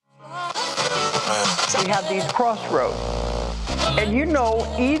we have these crossroads. And you know,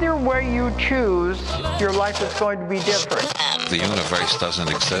 either way you choose, your life is going to be different. The universe doesn't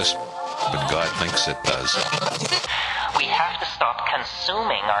exist, but God thinks it does. We have to stop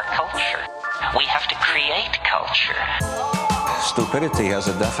consuming our culture. We have to create culture. Stupidity has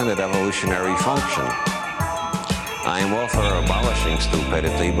a definite evolutionary function. I am all for abolishing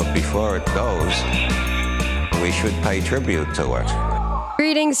stupidity, but before it goes, we should pay tribute to it.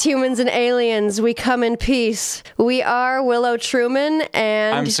 Greetings, humans and aliens. We come in peace. We are Willow Truman,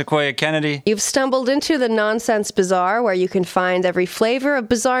 and I'm Sequoia Kennedy. You've stumbled into the Nonsense Bazaar, where you can find every flavor of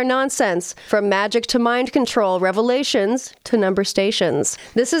bizarre nonsense, from magic to mind control, revelations to number stations.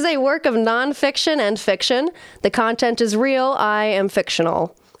 This is a work of nonfiction and fiction. The content is real. I am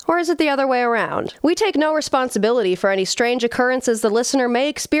fictional. Or is it the other way around? We take no responsibility for any strange occurrences the listener may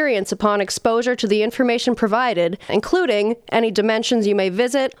experience upon exposure to the information provided, including any dimensions you may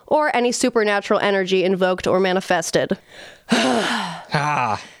visit or any supernatural energy invoked or manifested.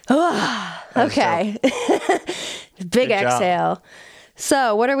 Okay. Big Good exhale. job.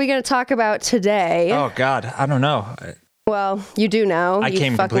 So, what are we going to talk about today? Oh, God. I don't know. Well, you do know. I you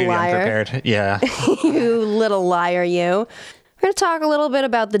came fucking completely liar. unprepared. Yeah. You little liar, you. We're going to talk a little bit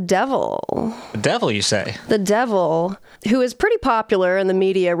about the devil. The devil, you say? The devil, who is pretty popular in the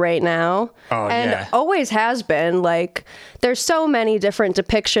media right now. Oh, and yeah. always has been. Like, there's so many different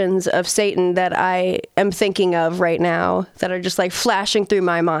depictions of Satan that I am thinking of right now that are just like flashing through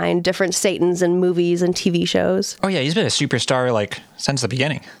my mind. Different Satans in movies and TV shows. Oh, yeah. He's been a superstar, like, since the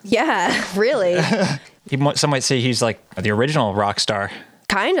beginning. Yeah, really. Some might say he's, like, the original rock star.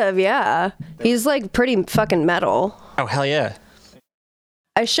 Kind of, yeah. He's like pretty fucking metal. Oh, hell yeah.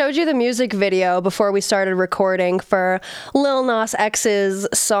 I showed you the music video before we started recording for Lil Nas X's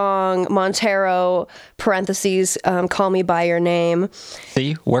song Montero, parentheses, Call Me By Your Name.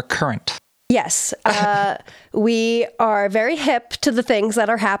 See, we're current. Yes. We are very hip to the things that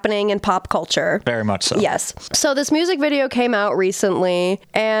are happening in pop culture. Very much so. Yes. So this music video came out recently,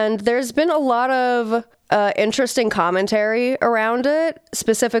 and there's been a lot of interesting commentary around it,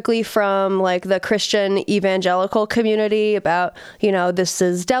 specifically from like the Christian evangelical community about, you know, this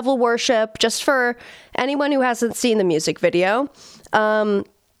is devil worship. Just for anyone who hasn't seen the music video,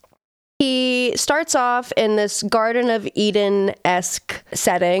 he starts off in this Garden of Eden-esque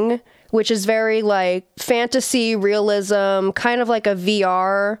setting, which is very like fantasy realism, kind of like a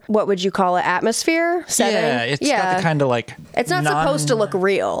VR, what would you call it, atmosphere setting? Yeah, it's got the kind of like... It's not supposed to look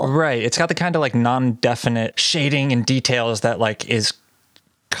real. Right. It's got the kind of like non-definite shading and details that like is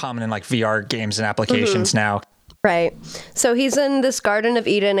common in like VR games and applications now. Right. So he's in this Garden of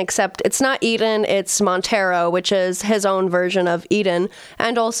Eden, except it's not Eden, it's Montero, which is his own version of Eden,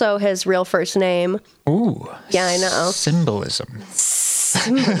 and also his real first name. Ooh. Yeah, I know. Symbolism.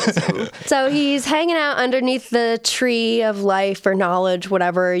 So he's hanging out underneath the tree of life or knowledge,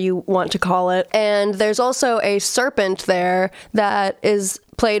 whatever you want to call it. And there's also a serpent there that is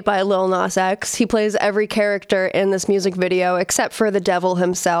played by Lil Nas X. He plays every character in this music video except for the devil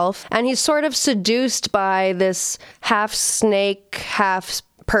himself. And he's sort of seduced by this half snake, half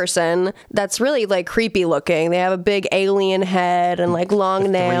person that's really like creepy looking. They have a big alien head and like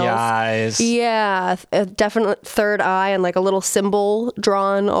long nails. 3 eyes. Yeah, a definite third eye and like a little symbol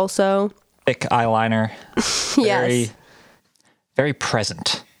drawn also. Thick eyeliner. Very, Yes. very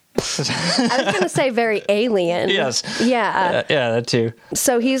present. I was going to say very alien. Yes. Yeah. Yeah, that too.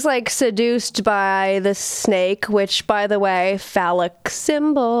 So he's like seduced by the snake, which, by the way, phallic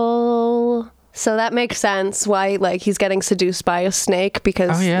symbol. So that makes sense why like he's getting seduced by a snake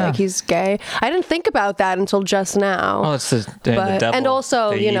because like he's gay. I didn't think about that until just now. Well, it's the devil. And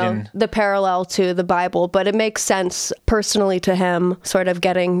also, the you know, Eden. the parallel to the Bible, but it makes sense personally to him, sort of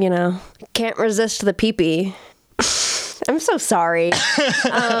getting, you know, can't resist the pee-pee. I'm so sorry.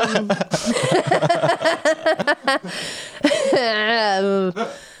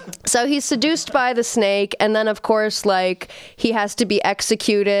 So he's seduced by the snake, and then, of course, like, he has to be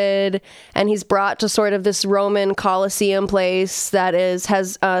executed, and he's brought to sort of this Roman Colosseum place that has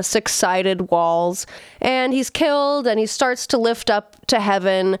 6-sided walls, and he's killed, and he starts to lift up to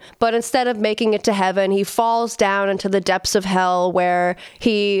heaven, but instead of making it to heaven, he falls down into the depths of hell, where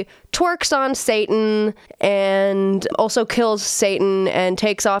he twerks on Satan and also kills Satan and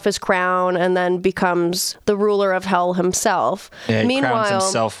takes off his crown and then becomes the ruler of hell himself. Yeah, he Meanwhile, crowns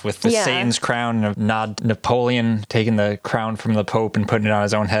himself with the Satan's crown and a nod Napoleon taking the crown from the Pope and putting it on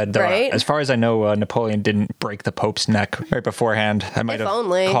his own head. Though, right? As far as I know, Napoleon didn't break the Pope's neck right beforehand. That might have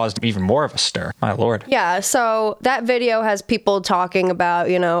caused even more of a stir. My lord. Yeah, so that video has people talking about,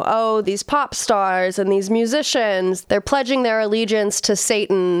 you know, oh, these pop stars and these musicians, they're pledging their allegiance to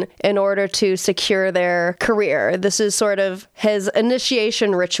Satan in order to secure their career. This is sort of his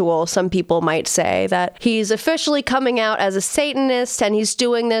initiation ritual, some people might say, that he's officially coming out as a Satanist, and he's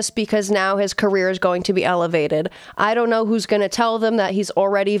doing this because now his career is going to be elevated. I don't know who's going to tell them that he's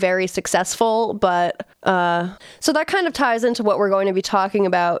already very successful, but so that kind of ties into what we're going to be talking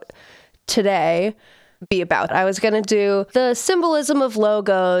about today. I was going to do the symbolism of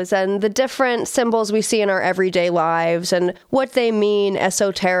logos and the different symbols we see in our everyday lives and what they mean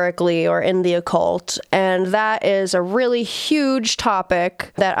esoterically or in the occult. And that is a really huge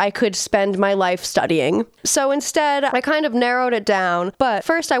topic that I could spend my life studying. So instead, I kind of narrowed it down. But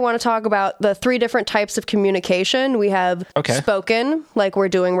first, I want to talk about the 3 different types of communication. We have spoken, like we're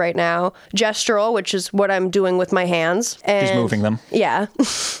doing right now, gestural, which is what I'm doing with my hands. And, he's moving them. Yeah.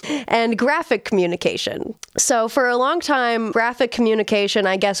 And graphic communication. So for a long time, graphic communication,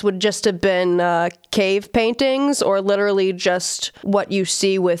 I guess, would just have been cave paintings or literally just what you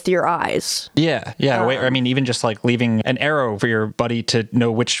see with your eyes. Yeah. I mean, even just like leaving an arrow for your buddy to know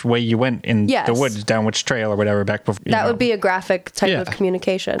which way you went in the woods, down which trail or whatever back before. That would be a graphic type of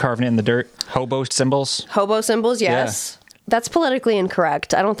communication. Carving it in the dirt. Hobo symbols. Yes. That's politically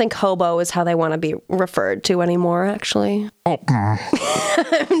incorrect. I don't think hobo is how they want to be referred to anymore, actually. Oh.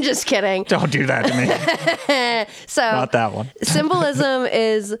 I'm just kidding. Don't do that to me. So, not that one. Symbolism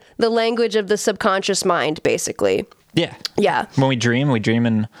is the language of the subconscious mind, basically. Yeah. When we dream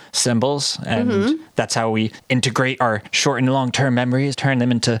in symbols, and that's how we integrate our short and long-term memories, turn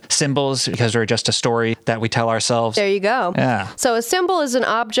them into symbols because they're just a story that we tell ourselves. There you go. Yeah. So a symbol is an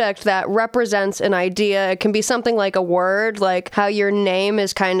object that represents an idea. It can be something like a word, like how your name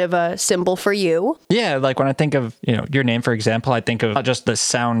is kind of a symbol for you. Yeah, like when I think of, your name, for example, I think of not just the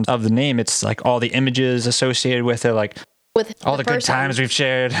sound of the name, it's like all the images associated with it, like with all the good times we've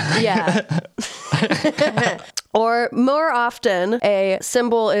shared. Yeah. Or more often, a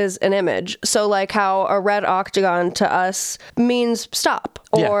symbol is an image. So like how a red octagon to us means stop.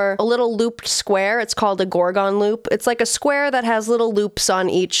 Or a little looped square, it's called a Gorgon loop. It's like a square that has little loops on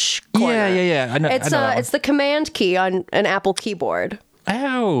each corner. Yeah. I know it's the command key on an Apple keyboard.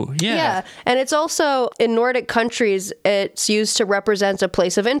 Oh, yeah. Yeah, and it's also, in Nordic countries, it's used to represent a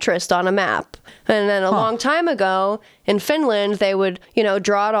place of interest on a map. And then a long time ago, in Finland, they would,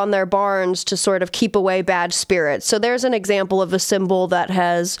 draw it on their barns to sort of keep away bad spirits. So there's an example of a symbol that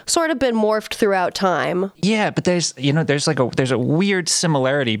has sort of been morphed throughout time. Yeah, but there's a weird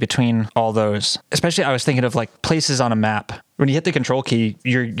similarity between all those. Especially, I was thinking of like places on a map. When you hit the control key,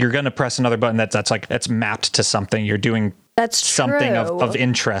 you're going to press another button that's mapped to something. You're doing something of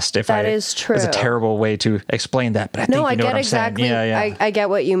interest. That is true. It's a terrible way to explain that, but I think you know what I'm saying. Yeah. I get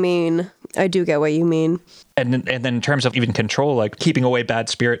what you mean. I do get what you mean. And then in terms of even control, like keeping away bad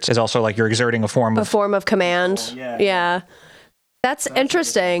spirits is also like you're exerting a form of command. Yeah. That's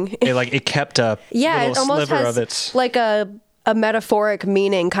interesting. It kept a little it almost sliver has of its like a metaphoric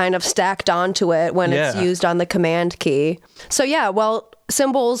meaning kind of stacked onto it when it's used on the command key. So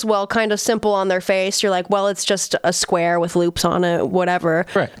symbols, kind of simple on their face. You're like, it's just a square with loops on it, whatever.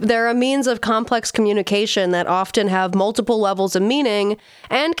 Right. They're a means of complex communication that often have multiple levels of meaning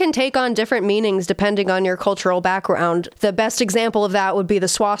and can take on different meanings depending on your cultural background. The best example of that would be the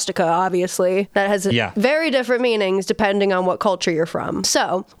swastika, obviously. That has very different meanings depending on what culture you're from.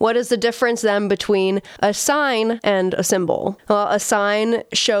 So, what is the difference then between a sign and a symbol? Well, a sign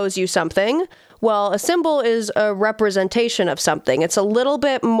shows you something. Well, a symbol is a representation of something. It's a little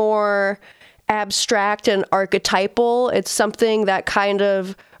bit more abstract and archetypal. It's something that kind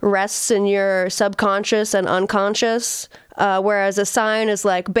of rests in your subconscious and unconscious, whereas a sign is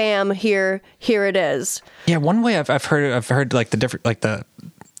like, bam, here it is. Yeah, one way I've heard like the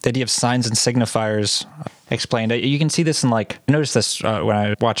idea of signs and signifiers explained. You can see this in I noticed this when I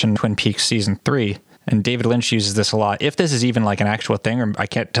was watching Twin Peaks season 3. And David Lynch uses this a lot. If this is even like an actual thing, or I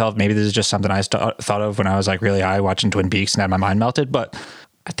can't tell if maybe this is just something I thought of when I was like really high watching Twin Peaks and had my mind melted, but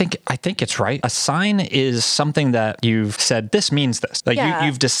I think it's right. A sign is something that you've said, this means this. Like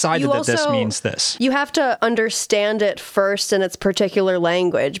you've decided that this means this. You have to understand it first in its particular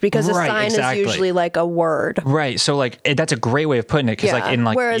language because a sign is usually like a word. Right. So that's a great way of putting it.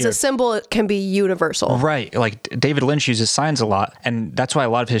 Because whereas a symbol, it can be universal. Right. Like David Lynch uses signs a lot, and that's why a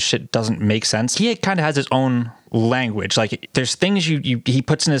lot of his shit doesn't make sense. He kind of has his own language. Like there's things he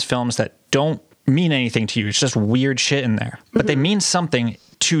puts in his films that don't mean anything to you. It's just weird shit in there. But they mean something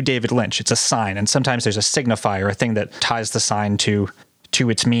to David Lynch. It's a sign, and sometimes there's a signifier, a thing that ties the sign to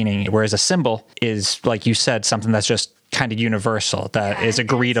its meaning, whereas a symbol is, like you said, something that's just kind of universal, that is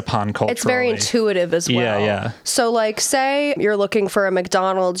agreed upon culturally. It's very intuitive as well. Yeah. So, like, say you're looking for a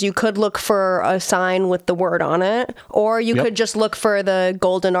McDonald's, you could look for a sign with the word on it, or you could just look for the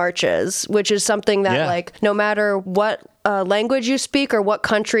golden arches, which is something that, like, no matter what language you speak or what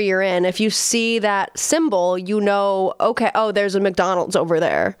country you're in, if you see that symbol, you know, okay, oh, there's a McDonald's over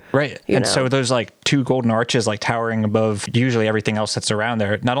there. Right. And so those like two golden arches like towering above usually everything else that's around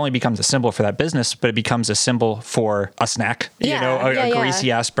there not only becomes a symbol for that business, but it becomes a symbol for a snack, a greasy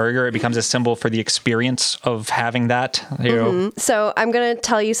ass burger. It becomes a symbol for the experience of having that. You know. So I'm going to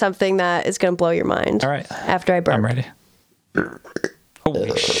tell you something that is going to blow your mind. All right. After I burp. I'm ready.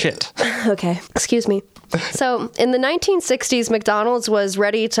 Holy shit. Okay. Excuse me. So in the 1960s, McDonald's was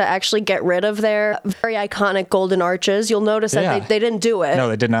ready to actually get rid of their very iconic golden arches. You'll notice that they didn't do it. No,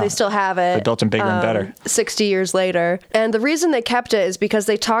 they did not. They still have it. They built them bigger and better. 60 years later. And the reason they kept it is because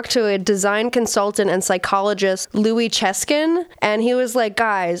they talked to a design consultant and psychologist, Louis Cheskin, and he was like,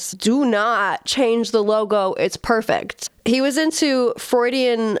 guys, do not change the logo. It's perfect. He was into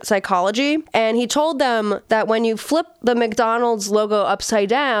Freudian psychology, and he told them that when you flip the McDonald's logo upside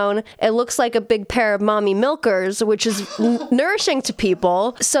down, it looks like a big pair of mommy milkers, which is nourishing to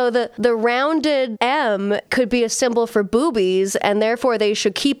people. So the rounded M could be a symbol for boobies, and therefore they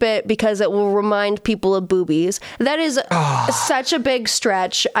should keep it because it will remind people of boobies. That is such a big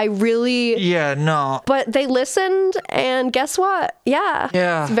stretch. I really... Yeah, no. But they listened, and guess what? Yeah.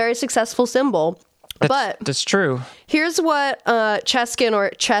 It's a very successful symbol. That's true. Here's what Cheskin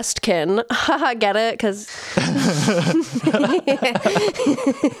or Chestkin, get it? Because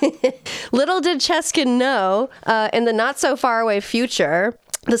little did Cheskin know, in the not so far away future,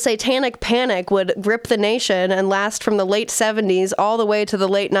 the Satanic Panic would grip the nation and last from the late 70s all the way to the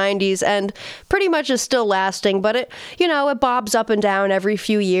late 90s, and pretty much is still lasting, but it bobs up and down every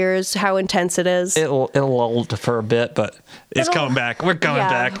few years how intense it is. It'll lulled for a bit, but it's coming back. We're coming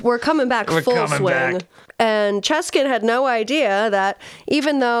back. We're coming back full swing. Back. And Cheskin had no idea that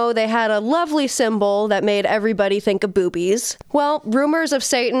even though they had a lovely symbol that made everybody think of boobies, well, rumors of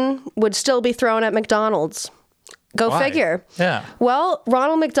Satan would still be thrown at McDonald's. Go figure. Yeah. Well,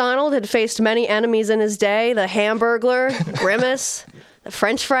 Ronald McDonald had faced many enemies in his day, the Hamburglar, Grimace, the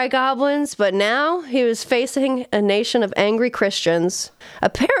French fry goblins, but now he was facing a nation of angry Christians.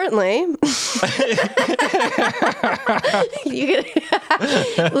 Apparently, you can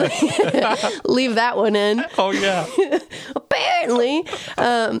leave that one in. Oh, yeah. Apparently,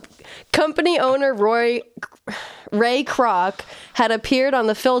 company owner Ray Kroc had appeared on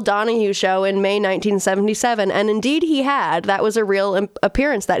the Phil Donahue show in May 1977, and indeed he had. That was a real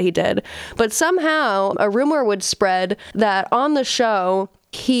appearance that he did. But somehow a rumor would spread that on the show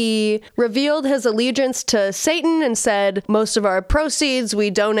he revealed his allegiance to Satan and said, most of our proceeds we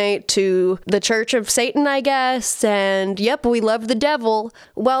donate to the Church of Satan, I guess, and yep, we love the devil.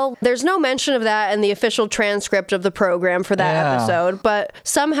 Well, there's no mention of that in the official transcript of the program for that episode, but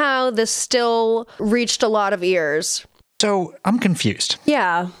somehow this still reached a lot of ears. So I'm confused.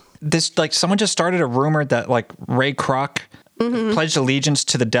 Yeah. This, like, someone just started a rumor that, like, Ray Kroc pledged allegiance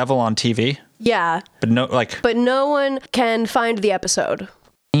to the devil on TV. Yeah. But no one can find the episode.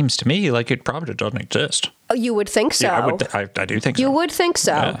 Seems to me like it probably doesn't exist. You would think so. Yeah, I do think so. You would think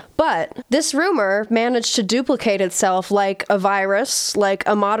so. Yeah. But this rumor managed to duplicate itself like a virus, like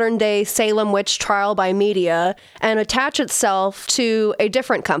a modern-day Salem witch trial by media, and attach itself to a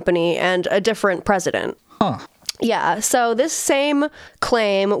different company and a different president. Huh. Yeah, so this same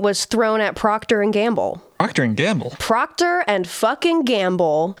claim was thrown at Procter & Gamble. Procter & Gamble? Procter and fucking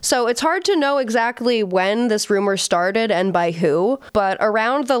Gamble. So it's hard to know exactly when this rumor started and by who, but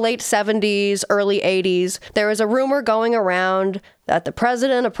around the late 70s, early 80s, there was a rumor going around that the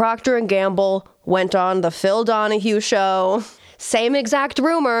president of Procter & Gamble went on the Phil Donahue show. Same exact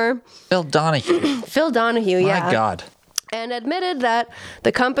rumor. Phil Donahue. Phil Donahue, yeah. My God. And admitted that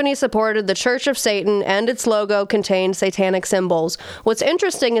the company supported the Church of Satan and its logo contained satanic symbols. What's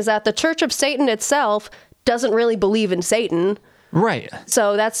interesting is that the Church of Satan itself doesn't really believe in Satan. Right.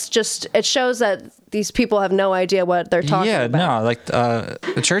 So that's just, it shows that these people have no idea what they're talking about. Yeah, no, like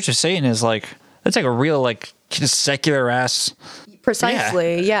the Church of Satan is like, it's like a real, like, secular ass.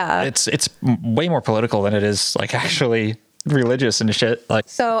 Precisely, yeah. It's way more political than it is, like, actually religious and shit. Like,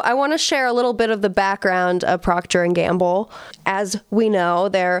 so I want to share a little bit of the background of Procter & Gamble. As we know,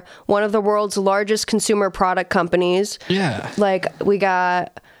 they're one of the world's largest consumer product companies. Yeah. Like, we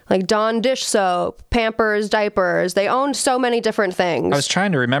got like Dawn dish soap, Pampers diapers. They own so many different things. I was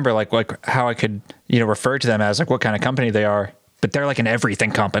trying to remember like how I could, refer to them as like what kind of company they are, but they're like an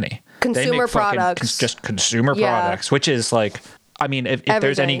everything company. Consumer products. Just consumer products, which is like, I mean, if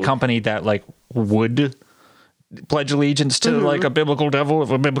there's any company that like would pledge allegiance to like a biblical devil, if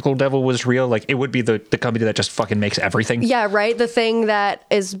a biblical devil was real, like it would be the company that just fucking makes everything. Yeah, right. The thing that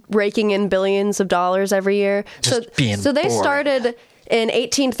is raking in billions of dollars every year. So they boring. started in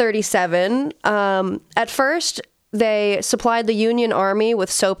 1837. At first, they supplied the Union Army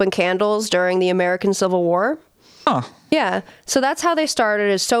with soap and candles during the American Civil War. Huh. Yeah. So that's how they started,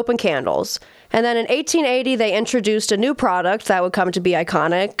 as soap and candles. And then in 1880, they introduced a new product that would come to be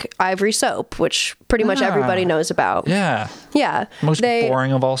iconic, ivory soap, which pretty much everybody knows about. Yeah. Yeah. Most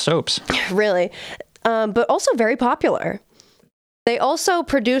boring of all soaps. Really. But also very popular. They also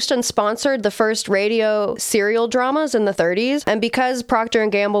produced and sponsored the first radio serial dramas in the 30s. And because Procter &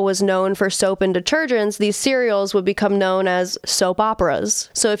 Gamble was known for soap and detergents, these serials would become known as soap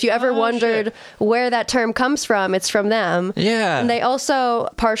operas. So if you ever wondered where that term comes from, it's from them. Yeah. And they also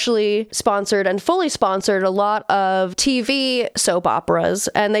partially sponsored and fully sponsored a lot of TV soap operas.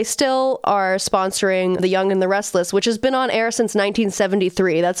 And they still are sponsoring The Young and the Restless, which has been on air since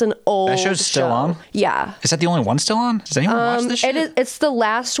 1973. That's an old show. That show's still on? Yeah. Is that the only one still on? Does anyone watch this shit? It's the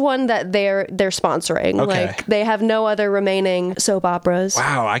last one that they're sponsoring. Okay. Like, they have no other remaining soap operas.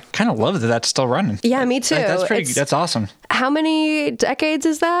 Wow, I kind of love that that's still running. Yeah, me too. That's awesome. How many decades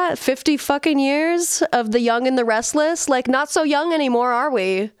is that? 50 fucking years of The Young and the Restless? Like, not so young anymore, are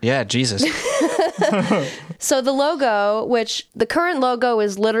we? Yeah, Jesus. So the logo, which the current logo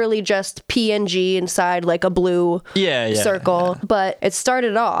is literally just PNG inside like a blue circle, but it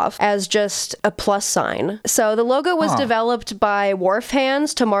started off as just a plus sign. So the logo was developed by wharf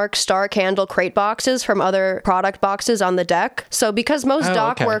hands to mark Star Candle crate boxes from other product boxes on the deck. So because most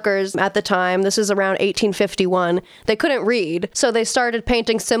dock workers at the time, this is around 1851, they couldn't read. So they started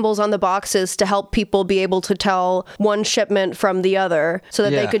painting symbols on the boxes to help people be able to tell one shipment from the other so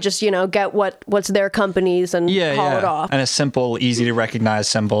that they could just, get what's their company's and haul it off. And a simple, easy to recognize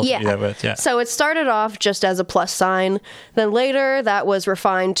symbol to do that with. Yeah. So it started off just as a plus sign. Then later that was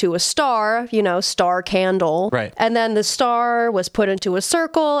refined to a star, star candle. Right. And then the star was put into a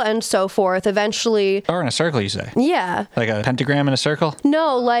circle and so forth. Eventually. Or in a circle, you say? Yeah. Like a pentagram in a circle?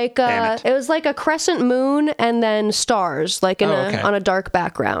 No, like it was like a crescent moon and then stars, like on a dark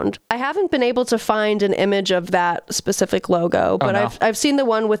background. I haven't been able to find an image of that specific logo, but I've seen the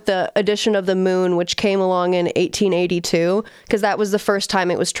one with the addition of the moon, which came along in 1882, because that was the first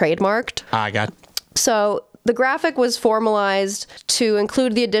time it was trademarked. I got. So the graphic was formalized to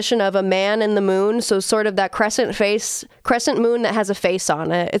include the addition of a man in the moon, so sort of that crescent moon that has a face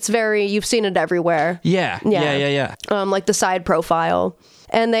on it. It's you've seen it everywhere. Yeah. Like the side profile.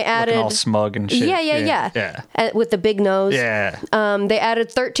 And they added... Looking all smug and shit. Yeah. And with the big nose. Yeah. They added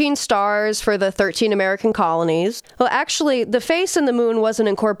 13 stars for the 13 American colonies. Well, actually, the face in the moon wasn't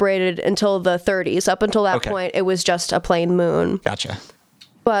incorporated until the 30s. Up until that point, it was just a plain moon. Gotcha.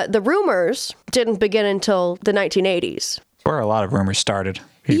 But the rumors didn't begin until the 1980s. Where a lot of rumors started. To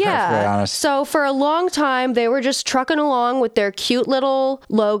be perfectly honest. So for a long time, they were just trucking along with their cute little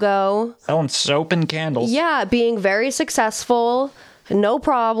logo. Selling soap and candles. Yeah, being very successful. No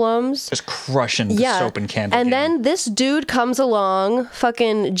problems. Just crushing the soap and candle And game. then this dude comes along,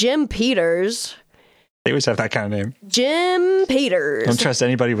 fucking Jim Peters. They always have that kind of name. Jim Peters. Don't trust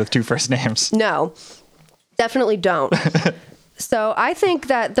anybody with two first names. No, definitely don't. So I think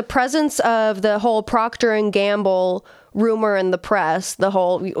that the presence of the whole Procter & Gamble rumor in the press, the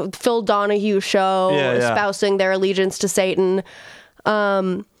whole Phil Donahue show espousing their allegiance to Satan,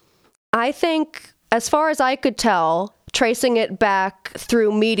 I think, as far as I could tell, tracing it back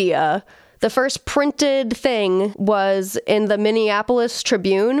through media, the first printed thing was in the Minneapolis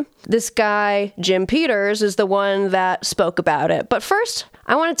Tribune. This guy, Jim Peters, is the one that spoke about it. But first,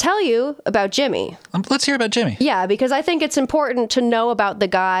 I want to tell you about Jimmy. Let's hear about Jimmy. Yeah, because I think it's important to know about the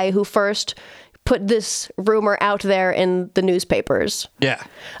guy who first put this rumor out there in the newspapers. Yeah.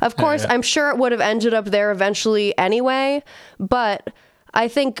 Of course, I'm sure it would have ended up there eventually anyway, but I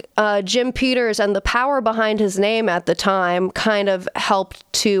think Jim Peters and the power behind his name at the time kind of helped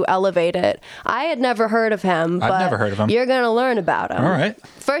to elevate it. I had never heard of him, but I've never heard of him. You're going to learn about him. All right.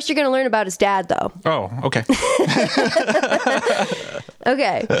 First, you're going to learn about his dad, though. Oh, okay.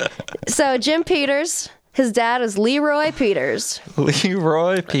 Okay. So Jim Peters, his dad is Leroy Peters.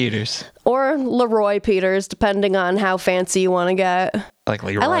 Leroy Peters. Or Leroy Peters, depending on how fancy you want to get. I like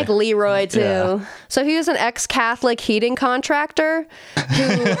Leroy. I like Leroy, too. Yeah. So he was an ex-Catholic heating contractor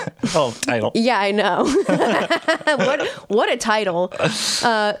who... Oh, title. Yeah, I know. What a title.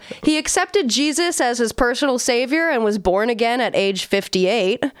 He accepted Jesus as his personal savior and was born again at age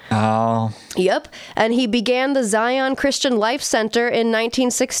 58. Oh. Yep. And he began the Zion Christian Life Center in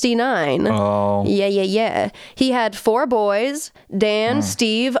 1969. Oh. Yeah. He had 4 boys, Dan,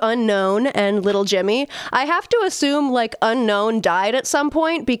 Steve, Unknown, and little Jimmy. I have to assume, like, Unknown died at some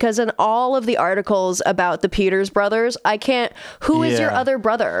point because in all of the articles about the Peters brothers, I can't... Who is your other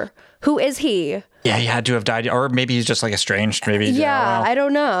brother? Who is he? Yeah, he had to have died. Or maybe he's just, like, estranged. Maybe. Yeah, I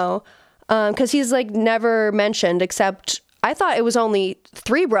don't know. Because he's, like, never mentioned except... I thought it was only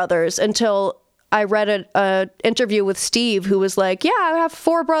 3 brothers until I read a interview with Steve who was like, yeah, I have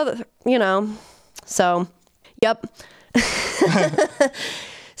 4 brothers, you know. So, yep.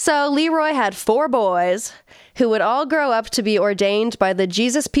 So Leroy had 4 boys who would all grow up to be ordained by the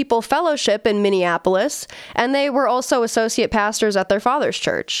Jesus People Fellowship in Minneapolis, and they were also associate pastors at their father's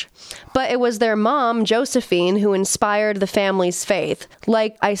church. But it was their mom, Josephine, who inspired the family's faith.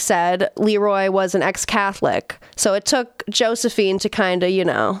 Like I said, Leroy was an ex-Catholic, so it took Josephine to kind of, you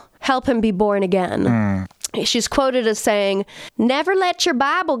know, help him be born again. She's quoted as saying, "Never let your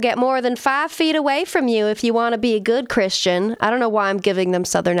Bible get more than 5 feet away from you if you want to be a good Christian." I don't know why I'm giving them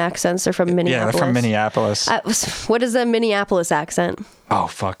Southern accents. They're from Minneapolis. Yeah, they're from Minneapolis. What is a Minneapolis accent? Oh,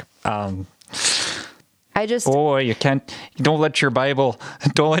 fuck. I just... Boy, don't let your Bible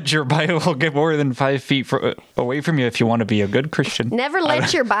get more than 5 feet away from you if you want to be a good Christian. Never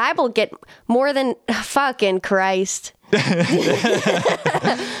let your Bible get more than... Fucking Christ. Oops,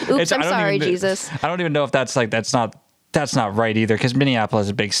 I'm sorry, Jesus. I don't even know if that's not right either, because Minneapolis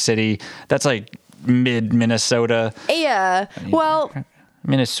is a big city. That's like mid Minnesota. Yeah. Well,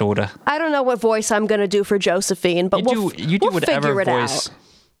 Minnesota. I don't know what voice I'm going to do for Josephine, but we'll whatever figure it voice out.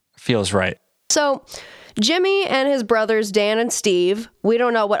 Feels right. So, Jimmy and his brothers Dan and Steve, we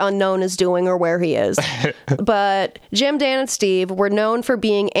don't know what Unknown is doing or where he is, but Jim, Dan, and Steve were known for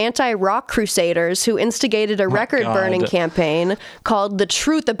being anti-rock crusaders who instigated a record-burning campaign called The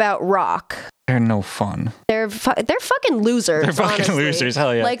Truth About Rock. They're no fun. They're fucking losers. They're fucking honestly. losers.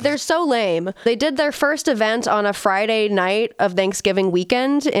 Hell yeah. Like, they're so lame. They did their first event on a Friday night of Thanksgiving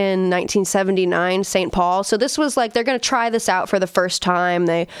weekend in 1979, St. Paul. So this was like, they're going to try this out for the first time.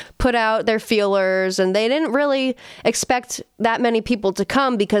 They put out their feelers, and they didn't really expect that many people to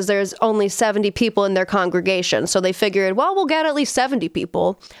come because there's only 70 people in their congregation. So they figured, well, we'll get at least 70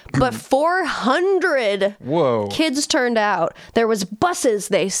 people. But 400 kids turned out. There was buses,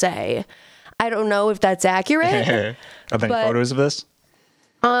 they say. I don't know if that's accurate. Are there any photos of this?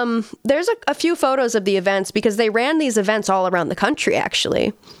 There's a few photos of the events because they ran these events all around the country,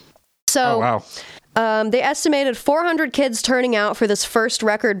 actually. So, they estimated 400 kids turning out for this first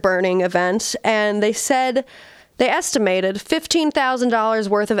record burning event, and they estimated $15,000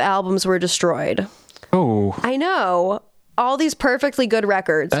 worth of albums were destroyed. Oh. I know. All these perfectly good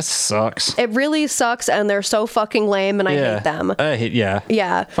records. That sucks. It really sucks, and they're so fucking lame, and I hate them.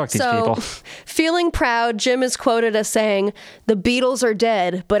 Yeah. Fuck these people. Feeling proud, Jim is quoted as saying, "The Beatles are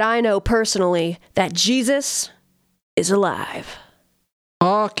dead, but I know personally that Jesus is alive."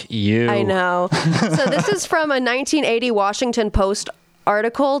 Fuck you. I know. So this is from a 1980 Washington Post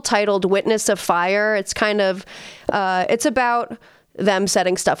article titled "Witness of Fire." It's kind of, it's about them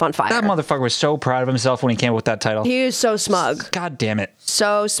setting stuff on fire. That motherfucker was so proud of himself when he came up with that title. He was so smug. God damn it.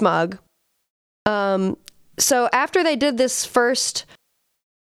 So smug. So after they did this first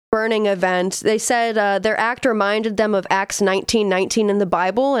burning event, they said their act reminded them of Acts 19:19 in the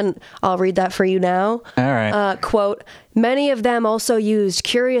Bible, and I'll read that for you now. All right. Quote, "Many of them also used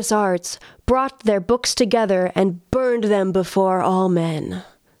curious arts, brought their books together, and burned them before all men."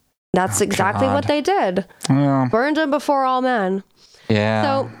 That's exactly what they did. Yeah. Burned them before all men. Yeah.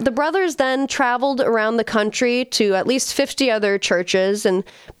 So the brothers then traveled around the country to at least 50 other churches and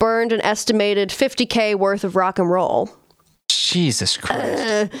burned an estimated $50K worth of rock and roll. Jesus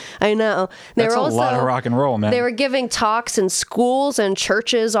Christ. I know. That's a lot of rock and roll, man. They were giving talks in schools and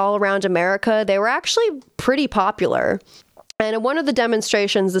churches all around America. They were actually pretty popular. And in one of the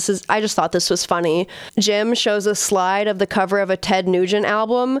demonstrations, I just thought this was funny. Jim shows a slide of the cover of a Ted Nugent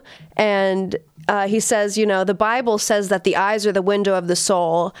album, and he says, the Bible says that the eyes are the window of the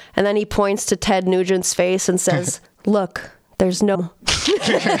soul. And then he points to Ted Nugent's face and says, "Look, there's no..."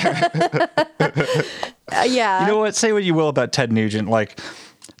 Yeah. You know what? Say what you will about Ted Nugent. Like,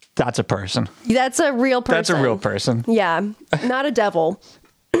 that's a person. That's a real person. That's a real person. Yeah. Not a devil.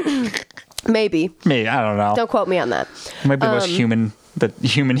 Maybe. I don't know. Don't quote me on that. Maybe the most human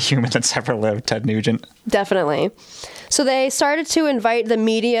that's ever lived, Ted Nugent. Definitely. So they started to invite the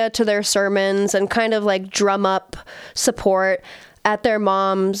media to their sermons and kind of like drum up support. at their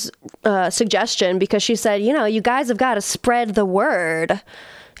mom's suggestion, because she said, you guys have got to spread the word.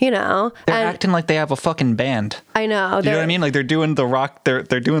 They're acting like they have a fucking band. I know. You know what I mean? Like they're doing the rock. They're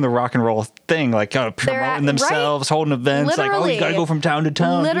doing the rock and roll thing, like promoting themselves, holding events. Literally. Like, you gotta go from town to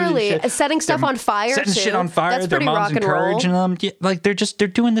town. Literally setting stuff on fire. Setting shit on fire. That's their pretty mom's rock and roll. encouraging them. Yeah, like they're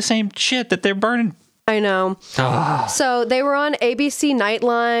doing the same shit that they're burning. I know. So they were on ABC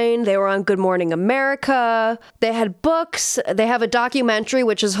Nightline. They were on Good Morning America. They had books. They have a documentary,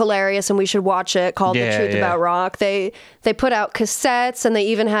 which is hilarious, and we should watch it, called The Truth About Rock. They put out cassettes, and they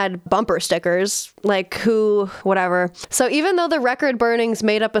even had bumper stickers, like whatever. So even though the record burnings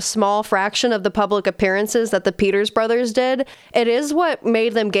made up a small fraction of the public appearances that the Peters brothers did, it is what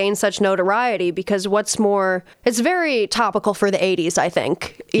made them gain such notoriety, because what's more, it's very topical for the 80s, I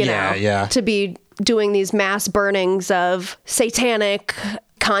think, to be doing these mass burnings of satanic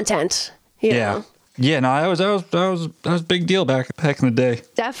content. You know? Yeah, no, that was a big deal back in the day.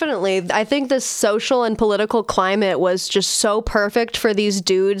 Definitely. I think the social and political climate was just so perfect for these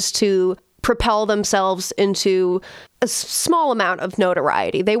dudes to propel themselves into a small amount of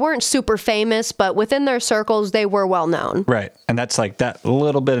notoriety. They weren't super famous, but within their circles, they were well known. Right. And that's like that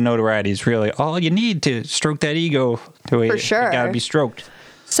little bit of notoriety is really all you need to stroke that ego. For sure. You gotta be stroked.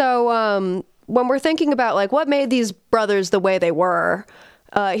 So, when we're thinking about like what made these brothers the way they were,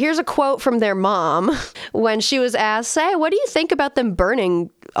 here's a quote from their mom when she was asked, "Hey, what do you think about them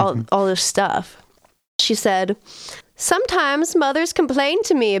burning all this stuff?" She said, "Sometimes mothers complain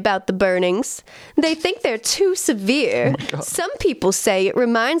to me about the burnings. They think they're too severe. Some people say it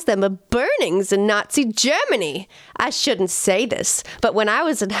reminds them of burnings in Nazi Germany. I shouldn't say this, but when I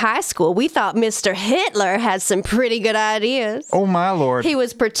was in high school, we thought Mr. Hitler had some pretty good ideas. Oh, my Lord. He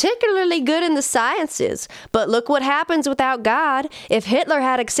was particularly good in the sciences, but look what happens without God. If Hitler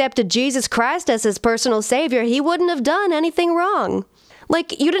had accepted Jesus Christ as his personal savior, he wouldn't have done anything wrong."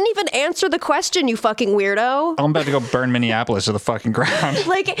 Like, you didn't even answer the question, you fucking weirdo. I'm about to go burn Minneapolis to the fucking ground.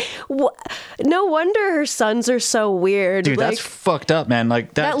 Like, no wonder her sons are so weird. Dude, like, that's fucked up, man.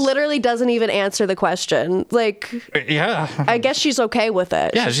 Like that literally doesn't even answer the question. Like, yeah. I guess she's okay with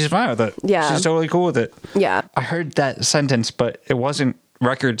it. Yeah, she's fine with it. Yeah. She's totally cool with it. Yeah. I heard that sentence, but it wasn't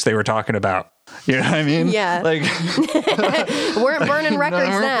records they were talking about. You know what I mean? Yeah. Like, weren't burning records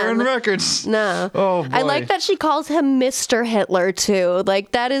then. Burning records. No. Oh, boy. I like that she calls him Mr. Hitler, too.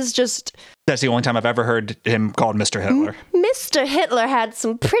 Like, that is just... That's the only time I've ever heard him called Mr. Hitler. Mr. Hitler had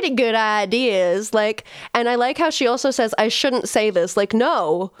some pretty good ideas. Like, and I like how she also says, "I shouldn't say this." Like,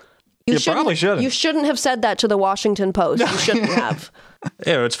 no. You probably shouldn't. You shouldn't have said that to the Washington Post. You shouldn't have.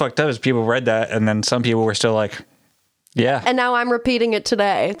 Yeah, what's fucked up is people read that, and then some people were still like, yeah. And now I'm repeating it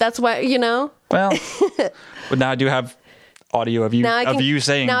today. That's why, Well, but now I do have audio of you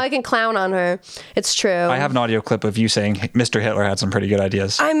saying. Now I can clown on her. It's true. I have an audio clip of you saying Mr. Hitler had some pretty good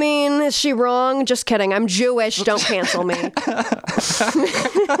ideas. I mean, is she wrong? Just kidding. I'm Jewish. Don't cancel me.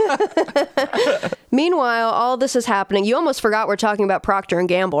 Meanwhile, all this is happening. You almost forgot we're talking about Procter and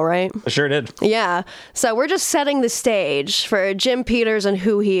Gamble, right? I sure did. Yeah. So we're just setting the stage for Jim Peters and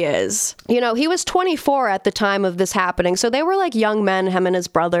who he is. He was 24 at the time of this happening. So they were like young men, him and his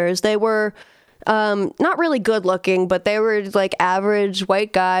brothers. They were not really good looking, but they were like average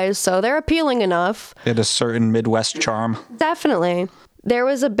white guys. So they're appealing enough. They had a certain Midwest charm. Definitely. There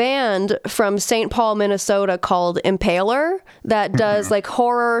was a band from St. Paul, Minnesota called Impaler that does like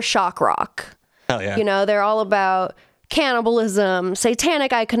horror shock rock. Hell yeah. They're all about cannibalism,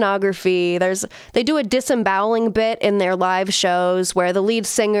 satanic iconography. They do a disemboweling bit in their live shows where the lead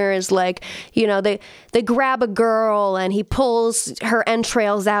singer is like, they grab a girl and he pulls her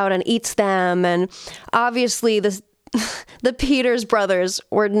entrails out and eats them. And obviously the Peters brothers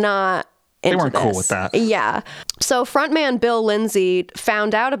were not into They weren't this. cool with that. Yeah. So frontman Bill Lindsay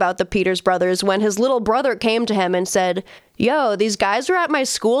found out about the Peters brothers when his little brother came to him and said, "Yo, these guys were at my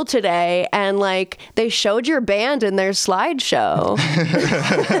school today and like they showed your band in their slideshow."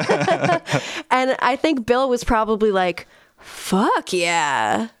 And I think Bill was probably like, "Fuck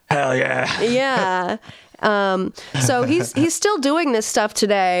yeah." Hell yeah. Yeah. So he's still doing this stuff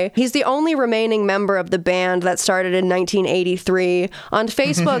today. He's the only remaining member of the band that started in 1983. On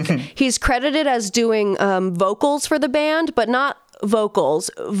Facebook, he's credited as doing vocals for the band, but not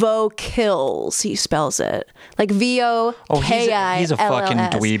vocals, vocals, he spells it. Like VOKILLS. He's a fucking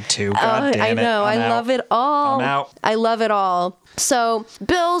dweeb too. God damn it. I know. I love it all. I'm out. I love it all. So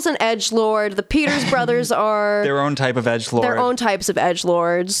Bill's an edgelord. The Peters brothers are their own type of edgelord. Their own types of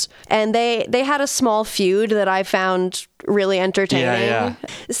edgelords. And they had a small feud that I found really entertaining. Yeah.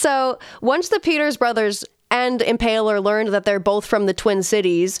 So once the Peters brothers and Impaler learned that they're both from the Twin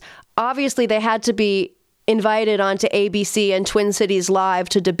Cities, obviously they had to be invited onto ABC and Twin Cities Live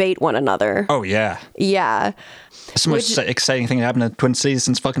to debate one another. Oh, yeah. Yeah. It's the most exciting thing that happened in Twin Cities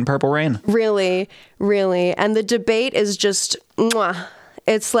since fucking Purple Rain. Really, really. And the debate is just, mwah.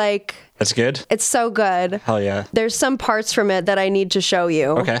 It's like... That's good? It's so good. Hell yeah. There's some parts from it that I need to show you.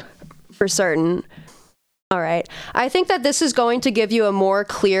 Okay. For certain. All right. I think that this is going to give you a more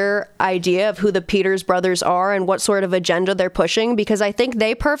clear idea of who the Peters brothers are and what sort of agenda they're pushing, because I think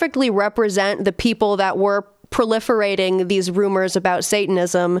they perfectly represent the people that were proliferating these rumors about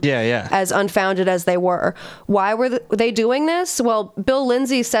Satanism as unfounded as they were. Why were they doing this? Well, Bill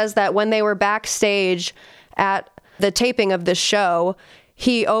Lindsay says that when they were backstage at the taping of this show,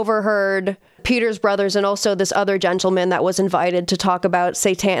 he overheard Peters brothers and also this other gentleman that was invited to talk about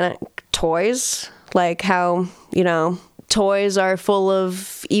satanic toys. Like how, toys are full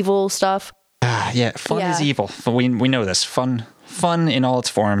of evil stuff. Yeah, fun is evil. We know this. Fun in all its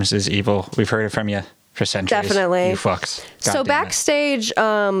forms is evil. We've heard it from you for centuries. Definitely. You fucks. So backstage,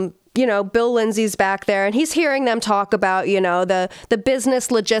 Bill Lindsay's back there and he's hearing them talk about, the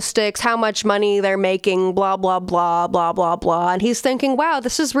business logistics, how much money they're making, blah, blah, blah, blah, blah, blah. And he's thinking, wow,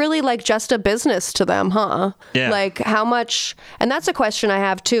 this is really like just a business to them, huh? Yeah. Like how much, and that's a question I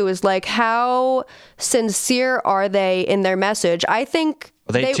have too, is like how sincere are they in their message? I think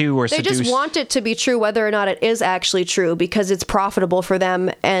they too were seduced. They just want it to be true, whether or not it is actually true, because it's profitable for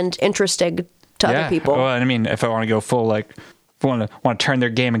them and interesting to other people. Well, I mean, if I want to go full want to turn their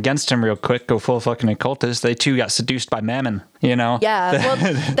game against him real quick, go full fucking occultist, they too got seduced by Mammon, Yeah, well,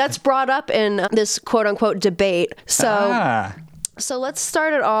 that's brought up in this quote-unquote debate. So let's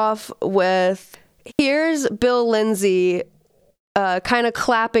start it off with, here's Bill Lindsay kind of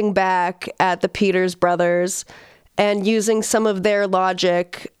clapping back at the Peters brothers and using some of their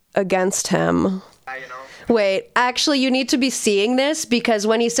logic against him. Wait, actually, you need to be seeing this, because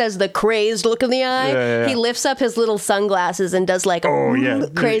when he says the crazed look in the eye, he lifts up his little sunglasses and does like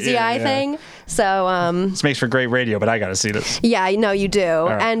a crazy eye thing. So this makes for great radio, but I gotta see this. Yeah, I know you do.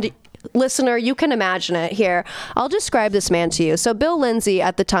 Right. And listener, you can imagine it. Here, I'll describe this man to you. So Bill Lindsay,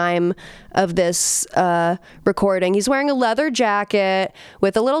 at the time of this recording, he's wearing a leather jacket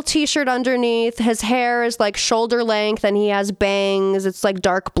with a little t-shirt underneath. His hair is like shoulder length and he has bangs. It's like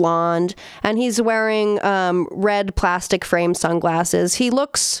dark blonde. And he's wearing red plastic frame sunglasses. He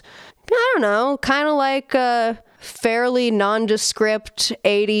looks, I don't know, kind of like a fairly nondescript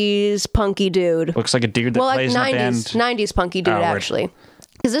 80s punky dude. Looks like a dude that plays 90s, in a band. 90s punky dude, actually.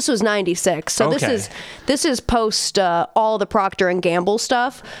 Because this was 96, so this is post all the Procter and Gamble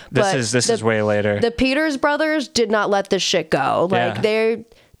stuff. This is way later. The Peters brothers did not let this shit go. Like they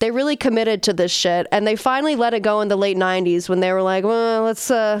really committed to this shit, and they finally let it go in the late 90s when they were like, well, let's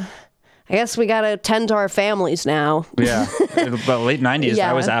I guess we gotta tend to our families now. Yeah, but late 90s,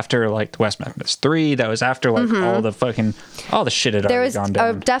 that was after like West Memphis 3. That was after like all the shit had already gone down.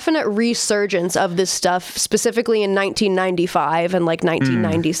 There was a definite resurgence of this stuff, specifically in 1995 and like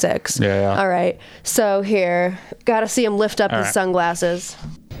 1996. All right, so here, gotta see him lift up his sunglasses.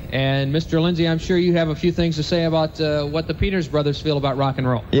 And Mr. Lindsay, I'm sure you have a few things to say about what the Peters brothers feel about rock and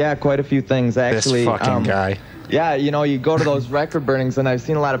roll. Yeah, quite a few things, actually. This fucking guy. Yeah, you go to those record burnings, and I've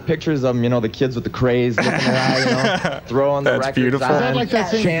seen a lot of pictures of them, the kids with the craze looking around, throwing the records beautiful. on, Is that like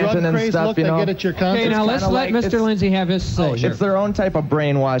that same chanting drug and craze stuff, look they get at your concert? Okay, now let's let Mr. Lindsay have his say. It's their own type of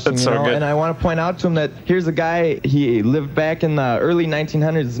brainwashing, That's so good. And I want to point out to him that here's a guy, he lived back in the early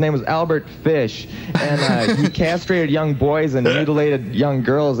 1900s. His name was Albert Fish, and he castrated young boys and mutilated young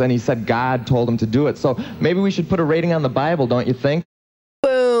girls, and he said God told him to do it. So maybe we should put a rating on the Bible, don't you think?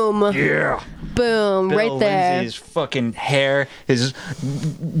 Boom. Yeah. Boom. Bill right there. Lindsay's fucking hair, his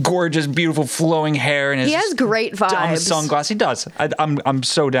gorgeous, beautiful, flowing hair, and his he has great vibes. dumb sunglasses. He does. I'm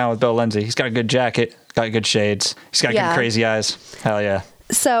so down with Bill Lindsay. He's got a good jacket, got good shades. He's got good crazy eyes. Hell yeah.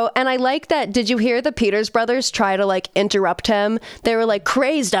 So, and I like that. Did you hear the Peters brothers try to like interrupt him? They were like,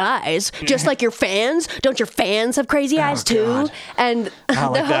 crazed eyes, just like your fans. Don't your fans have crazy eyes too? God. And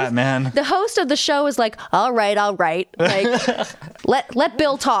the host of the show is like, all right. Like, let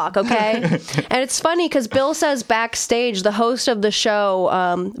Bill talk, okay? And it's funny because Bill says backstage, the host of the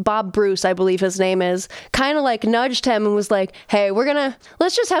show, Bob Bruce, I believe his name is, kind of like nudged him and was like, hey,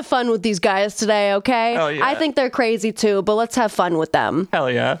 let's just have fun with these guys today, okay? Oh, yeah. I think they're crazy too, but let's have fun with them. Hell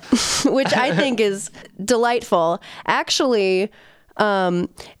yeah. Which I think is delightful. Actually,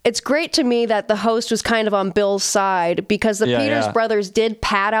 it's great to me that the host was kind of on Bill's side, because the Peters brothers did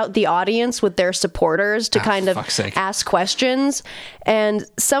pad out the audience with their supporters to kind of ask questions. And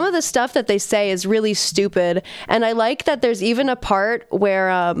some of the stuff that they say is really stupid. And I like that there's even a part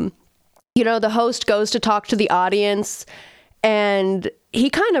where, the host goes to talk to the audience and he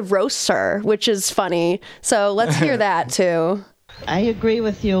kind of roasts her, which is funny. So let's hear that too. I agree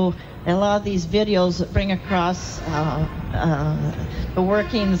with you. A lot of these videos bring across the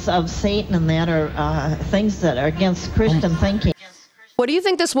workings of Satan, and that are things that are against Christian thinking. What do you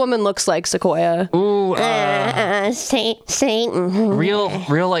think this woman looks like, Sequoia? Ooh, Satan.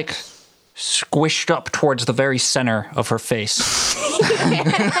 real like squished up towards the very center of her face.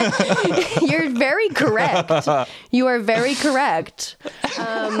 You're very correct. You are very correct.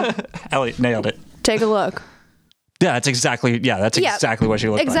 Elliot nailed it. Take a look. Yeah, that's exactly what she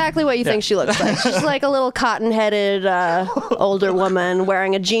looks like. Exactly what you think she looks like. She's like a little cotton-headed older woman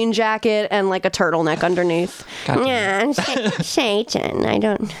wearing a jean jacket and like a turtleneck underneath. Yeah, Satan. I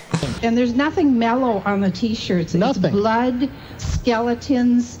don't. And there's nothing mellow on the T-shirts. Nothing. It's blood,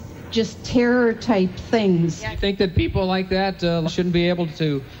 skeletons, just terror-type things. You think that people like that shouldn't be able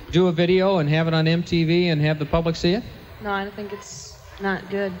to do a video and have it on MTV and have the public see it? No, I don't think it's not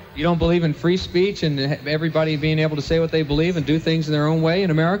good. You don't believe in free speech and everybody being able to say what they believe and do things in their own way in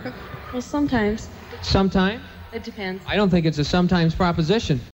America? Well, sometimes. Sometimes? It depends. I don't think it's a sometimes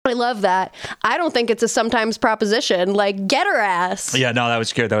proposition. I love that. I don't think it's a sometimes proposition. Like, get her ass. Yeah, no, that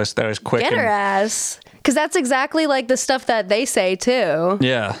was good. That was quick. Get her ass. Because that's exactly like the stuff that they say too.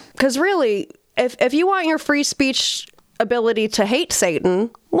 Yeah. Because really, if you want your free speech ability to hate Satan,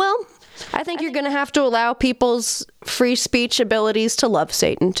 well, I think you're going to have to allow people's free speech abilities to love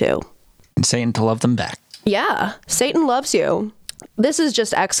Satan too. And Satan to love them back. Yeah, Satan loves you. This is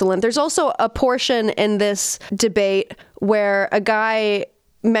just excellent. There's also a portion in this debate where a guy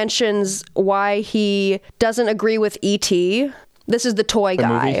mentions why he doesn't agree with E.T. This is the toy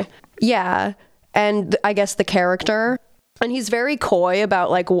guy. Movie? Yeah, and I guess the character. And he's very coy about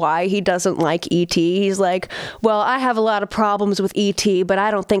like why he doesn't like E.T. He's like, well, I have a lot of problems with E.T., but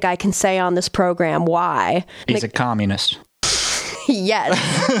I don't think I can say on this program why. He's a communist.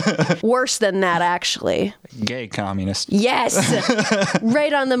 Yes. Worse than that, actually. Gay communist. Yes.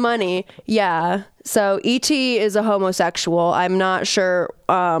 Right on the money. Yeah. So E.T. is a homosexual. I'm not sure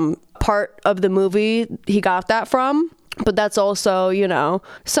part of the movie he got that from. But that's also, you know.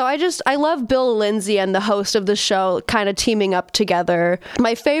 So I love Bill Lindsay and the host of the show kind of teaming up together.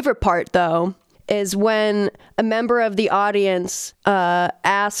 My favorite part, though, is when a member of the audience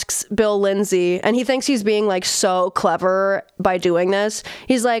asks Bill Lindsay, and he thinks he's being like so clever by doing this.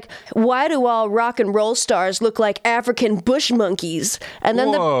 He's like, why do all rock and roll stars look like African bush monkeys? And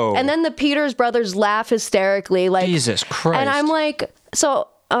then the Peters brothers laugh hysterically. Like, Jesus Christ. And I'm like, so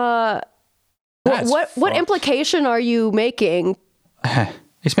what implication are you making?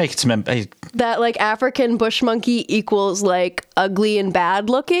 He's making some... That like African bush monkey equals like ugly and bad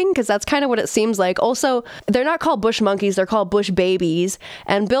looking? Because that's kind of what it seems like. Also, they're not called bush monkeys, they're called bush babies.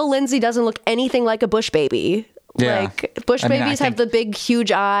 And Bill Lindsay doesn't look anything like a bush baby. Yeah. Like bush babies have the big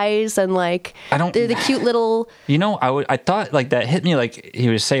huge eyes and like they're the cute little... You know, I thought like that hit me like he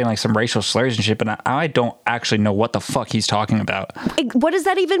was saying like some racial slurs and shit, but I don't actually know what the fuck he's talking about. What does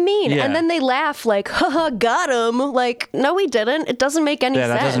that even mean? Yeah. And then they laugh like, haha, got him. Like, no, we didn't. It doesn't make any sense.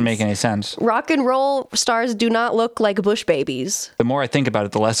 Yeah, that doesn't make any sense. Rock and roll stars do not look like bush babies. The more I think about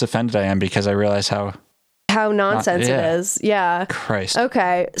it, the less offended I am because I realize how nonsense it is. Yeah. Christ.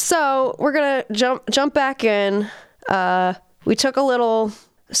 Okay. So we're going to jump back in. We took a little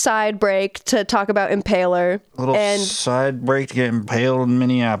side break to talk about Impaler. Side break to get impaled in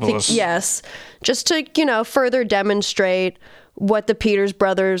Minneapolis. Yes. Just to, further demonstrate what the Peters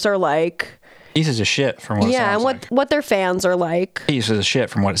brothers are like. Pieces of shit from what it sounds like. Yeah, and what their fans are like. Pieces of shit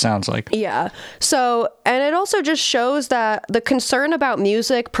from what it sounds like. Yeah. So, and it also just shows that the concern about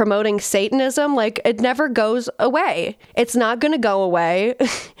music promoting Satanism, like, it never goes away. It's not going to go away.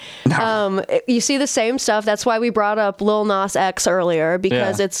 No. You see the same stuff. That's why we brought up Lil Nas X earlier,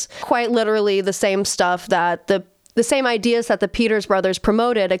 because it's quite literally the same stuff that the same ideas that the Peters brothers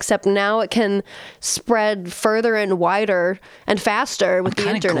promoted, except now it can spread further and wider and faster with the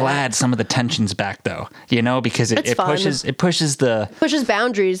internet. I'm kind of glad some of the tension's back, though. Because it pushes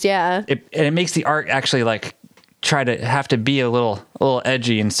boundaries. Yeah, it makes the art actually like try to have to be a little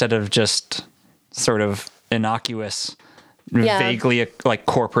edgy instead of just sort of innocuous, vaguely like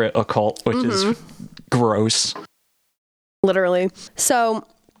corporate occult, which is gross. Literally. So,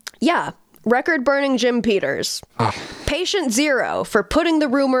 yeah. Record-burning Jim Peters. Oh. Patient zero for putting the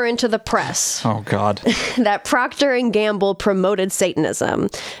rumor into the press. Oh, God. That Procter & Gamble promoted Satanism.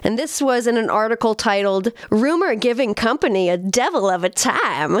 And this was in an article titled, Rumor Giving Company a Devil of a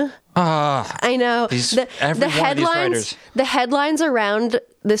Time. I know. The headlines around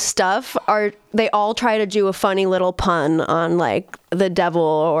this stuff they all try to do a funny little pun on like the devil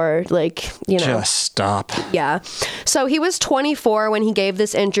or like, you know. Just stop. Yeah. So he was 24 when he gave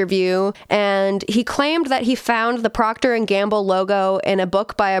this interview, and he claimed that he found the Procter & Gamble logo in a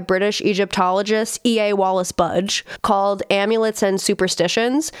book by a British Egyptologist, E.A. Wallace Budge, called Amulets and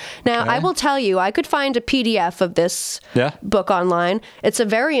Superstitions. Now, I will tell you, I could find a PDF of this book online. It's a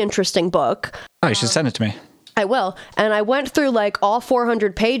very interesting book. Oh, you should send it to me. I will. And I went through like all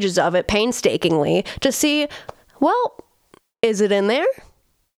 400 pages of it painstakingly to see, well, is it in there?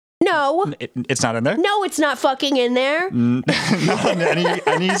 No. It's not in there? No, it's not fucking in there. Not on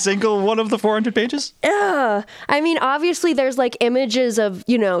any single one of the 400 pages? I mean, obviously there's like images of,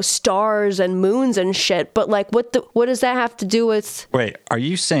 you know, stars and moons and shit, but like what does that have to do with... Wait, are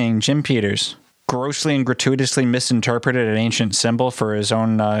you saying Jim Peters grossly and gratuitously misinterpreted an ancient symbol for his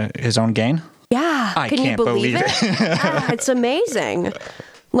own gain? Yeah. I Can you can't believe believe it? It's amazing.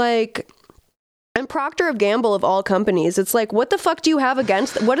 Like, and Procter & Gamble of all companies, it's like, what the fuck do you have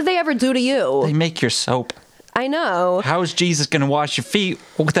against? What did they ever do to you? They make your soap. I know. How is Jesus going to wash your feet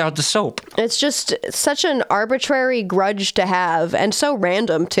without the soap? It's just such an arbitrary grudge to have, and so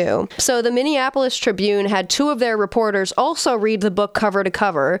random, too. So the Minneapolis Tribune had two of their reporters also read the book cover to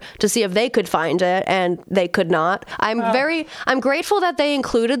cover to see if they could find it, and they could not. I'm grateful that they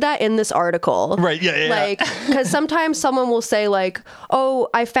included that in this article. Right, yeah. Like, because sometimes someone will say, like, oh,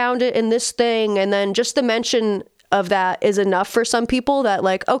 I found it in this thing, and then just the mention of that is enough for some people that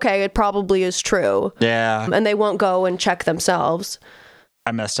like, okay, it probably is true. Yeah. And they won't go and check themselves.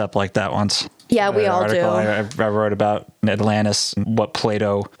 I messed up like that once. Yeah, we all do. I wrote about Atlantis, what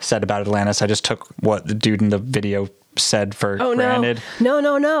Plato said about Atlantis. I just took what the dude in the video said for granted.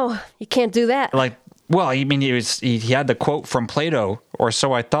 No. You can't do that. Like, well, I mean, he had the quote from Plato, or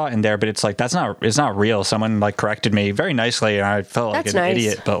so I thought in there, but it's like, it's not real. Someone like corrected me very nicely, and I felt like an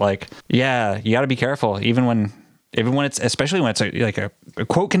idiot. But like, yeah, you got to be careful, even when it's, especially when it's like a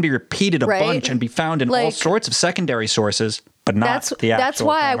quote can be repeated a bunch and be found in all sorts of secondary sources, but not the actual. That's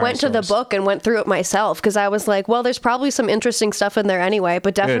why I went to the book and went through it myself, because I was like, well, there's probably some interesting stuff in there anyway,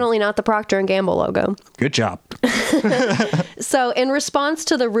 but definitely not the Procter & Gamble logo. Good job. So in response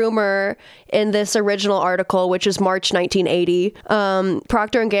to the rumor in this original article, which is March 1980,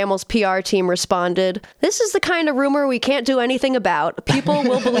 Procter & Gamble's PR team responded, "This is the kind of rumor we can't do anything about. People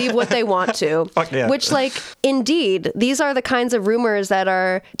will believe what they want to." Yeah. Which, like, indeed, these are the kinds of rumors that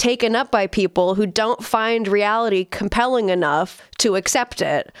are taken up by people who don't find reality compelling enough to accept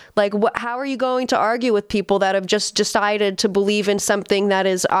it. Like, how are you going to argue with people that have just decided to believe in something that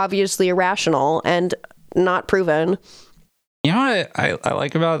is obviously irrational and not proven? You know what I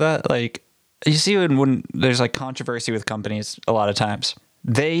like about that? Like, you see when there's like controversy with companies, a lot of times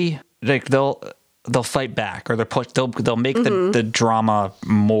they'll fight back, or they'll make the drama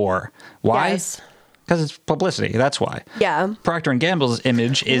more. Why? Yes. Because it's publicity. That's why. Yeah. Procter & Gamble's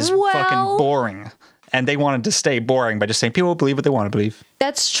image is fucking boring. And they wanted to stay boring by just saying people will believe what they want to believe.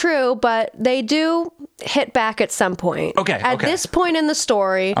 That's true, but they do hit back at some point. Okay. At this point in the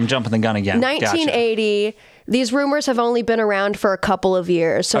story, I'm jumping the gun again. 1980, these rumors have only been around for a couple of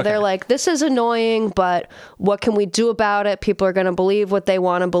years. So they're like, this is annoying, but what can we do about it? People are going to believe what they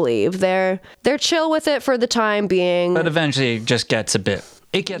want to believe. They're chill with it for the time being. But eventually it just gets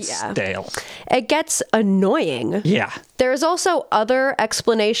it gets stale. It gets annoying. Yeah. There's also other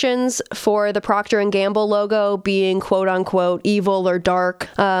explanations for the Procter & Gamble logo being quote unquote evil or dark.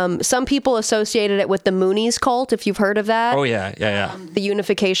 Some people associated it with the Moonies cult, if you've heard of that. Oh, yeah. The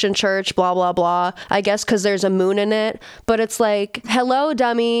Unification Church, blah, blah, blah. I guess because there's a moon in it. But it's like, hello,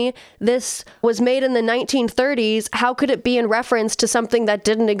 dummy. This was made in the 1930s. How could it be in reference to something that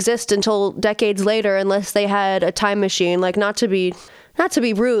didn't exist until decades later, unless they had a time machine? Like, not to be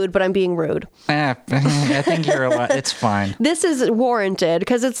rude, but I'm being rude. I think you're a lot. It's fine. This is warranted,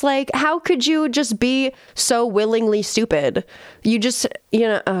 because it's like, how could you just be so willingly stupid? You just, you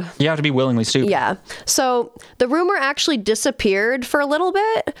have to be willingly stupid. Yeah. So the rumor actually disappeared for a little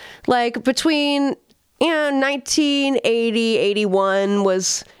bit, like between 1980, 81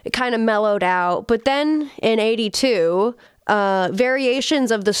 was kind of mellowed out. But then in 82,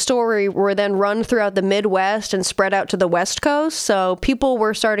 variations of the story were then run throughout the Midwest and spread out to the West Coast. So people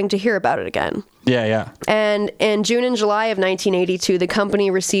were starting to hear about it again. Yeah. And in June and July of 1982, the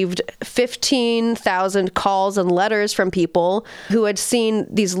company received 15,000 calls and letters from people who had seen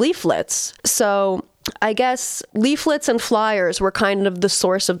these leaflets. So I guess leaflets and flyers were kind of the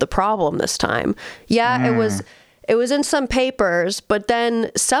source of the problem this time. Yeah, It was in some papers, but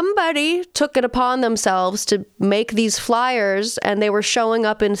then somebody took it upon themselves to make these flyers, and they were showing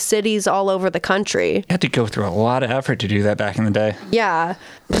up in cities all over the country. You had to go through a lot of effort to do that back in the day. Yeah.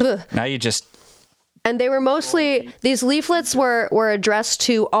 Now you just... And they were mostly, these leaflets were addressed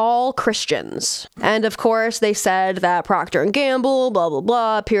to all Christians. And of course, they said that Procter & Gamble, blah, blah,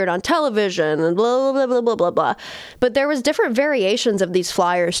 blah, appeared on television and blah, blah, blah, blah, blah, blah. But there was different variations of these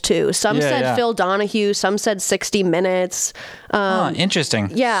flyers too. Some said Phil Donahue, some said 60 Minutes. Interesting.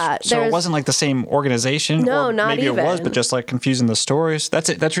 Yeah. So it wasn't like the same organization? No, or not maybe even. Maybe it was, but just like confusing the stories. That's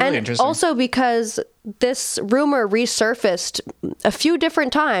it. That's really And interesting. also because this rumor resurfaced a few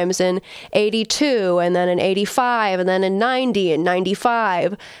different times in 82 and then in 85 and then in 90 and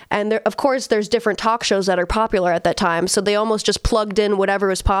 95. And there, of course, there's different talk shows that are popular at that time. So they almost just plugged in whatever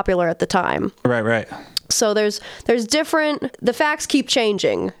was popular at the time. Right. So there's different, the facts keep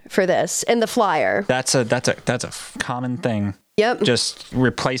changing for this in the flyer. That's a common thing. Yep. Just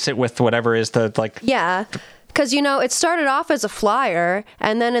replace it with whatever is the like. Yeah. Because, it started off as a flyer,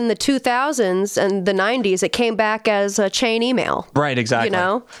 and then in the 2000s and the 90s, it came back as a chain email. Right, exactly.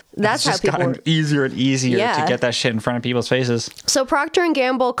 That's it's just how people... gotten easier and easier to get that shit in front of people's faces. So Procter &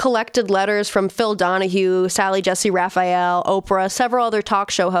 Gamble collected letters from Phil Donahue, Sally Jesse Raphael, Oprah, several other talk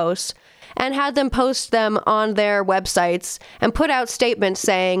show hosts, and had them post them on their websites and put out statements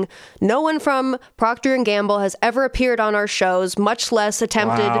saying, no one from Procter & Gamble has ever appeared on our shows, much less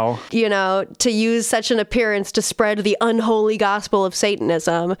attempted, to use such an appearance to spread the unholy gospel of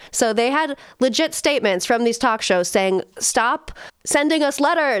Satanism. So they had legit statements from these talk shows saying, stop sending us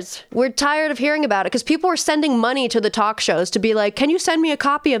letters. We're tired of hearing about it, because people were sending money to the talk shows to be like, can you send me a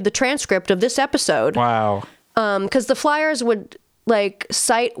copy of the transcript of this episode? Wow. Because the flyers would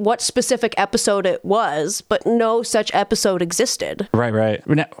cite what specific episode it was, but no such episode existed. Right.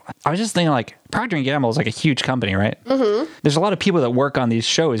 Now, I was just thinking, Procter & Gamble is a huge company, right? Mm-hmm. There's a lot of people that work on these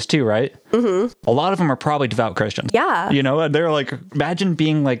shows too, right? Mm-hmm. A lot of them are probably devout Christians. Yeah. And they're imagine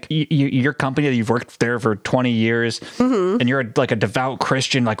being your company that you've worked there for 20 years, mm-hmm. and you're a devout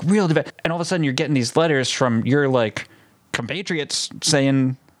Christian, real devout, and all of a sudden you're getting these letters from your compatriots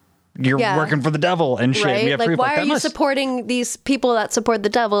saying you're working for the devil and shit. Right? We have proof. Why are you supporting these people that support the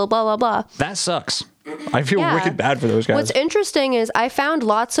devil, blah, blah, blah. That sucks. I feel wicked bad for those guys. What's interesting is I found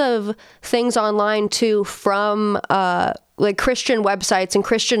lots of things online too from Christian websites and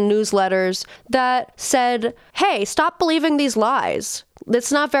Christian newsletters that said, hey, stop believing these lies.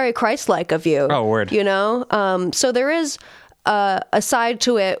 It's not very Christ-like of you. Oh, word. So there is a side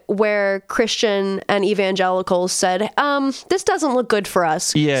to it where Christian and evangelicals said, this doesn't look good for us.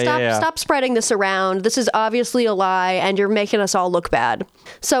 Stop spreading this around. This is obviously a lie, and you're making us all look bad.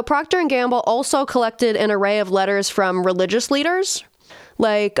 So Procter & Gamble also collected an array of letters from religious leaders,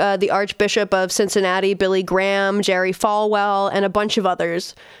 like the Archbishop of Cincinnati, Billy Graham, Jerry Falwell, and a bunch of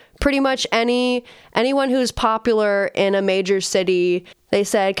others. Pretty much anyone who's popular in a major city, they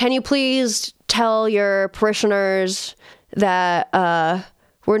said, can you please tell your parishioners that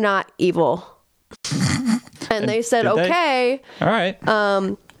we're not evil? And they said, okay. All right.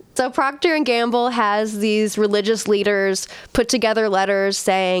 So Procter & Gamble has these religious leaders put together letters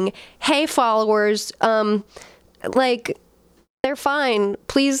saying, hey, followers, they're fine.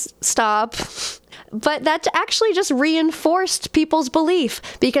 Please stop. But that actually just reinforced people's belief,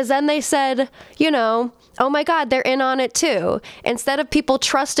 because then they said, oh my God, they're in on it too. Instead of people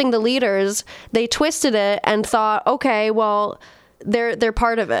trusting the leaders, they twisted it and thought, okay, well, they're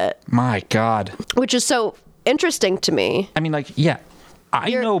part of it. My God. Which is so interesting to me. I mean, I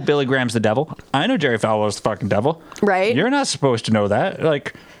know Billy Graham's the devil. I know Jerry Falwell's the fucking devil. Right. You're not supposed to know that.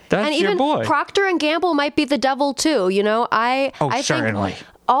 That's your boy. And even Procter & Gamble might be the devil too, I certainly. think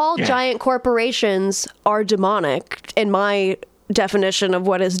all giant corporations are demonic in my definition of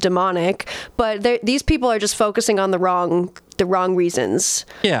what is demonic, but these people are just focusing on the wrong reasons.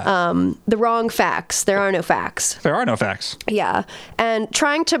 Yeah. The wrong facts. There are no facts. There are no facts. Yeah. And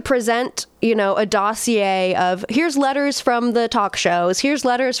trying to present, a dossier of here's letters from the talk shows, here's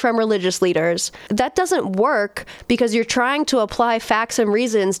letters from religious leaders. That doesn't work, because you're trying to apply facts and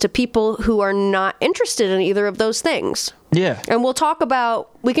reasons to people who are not interested in either of those things. Yeah. And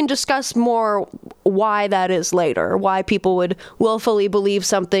we can discuss more why that is later, why people would willfully believe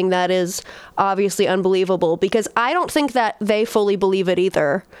something that is obviously unbelievable, because I don't think that they fully believe it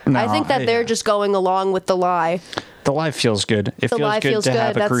either. No, I think that they're just going along with the lie. The lie feels good. It feels good to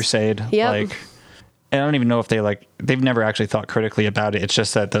have a crusade. Yep. I don't even know if they've never actually thought critically about it. It's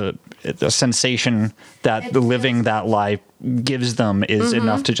just that the sensation that living that lie gives them is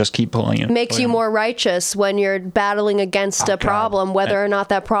enough to just keep pulling it. Makes you more righteous when you're battling against a problem, whether or not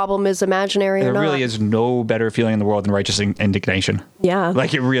that problem is imaginary or not. There really is no better feeling in the world than righteous indignation. Yeah.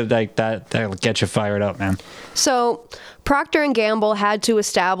 Like it really, like that'll get you fired up, man. So Procter & Gamble had to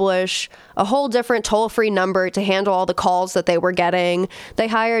establish a whole different toll-free number to handle all the calls that they were getting. They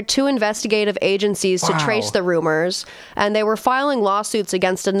hired 2 investigative agencies to trace the rumors, and they were filing lawsuits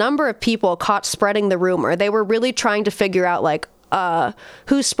against a number of people caught spreading the rumor. They were really trying to figure out, like,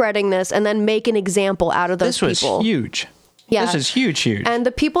 who's spreading this, and then make an example out of those people. This was huge. Yeah. This is huge. And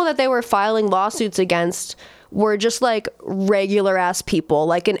the people that they were filing lawsuits against were just like regular ass people,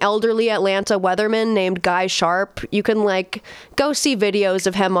 like an elderly Atlanta weatherman named Guy Sharp. You can like go see videos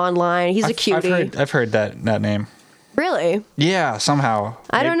of him online. He's a cutie. I've heard that name. Really? Yeah, somehow.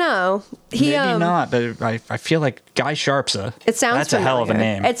 I don't know. Maybe not, but I feel like Guy Sharp's that's a hell of a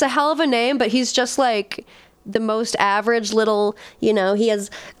name. It's a hell of a name, but he's just like the most average little, he has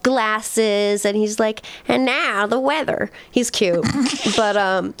glasses and he's like, and now the weather. He's cute.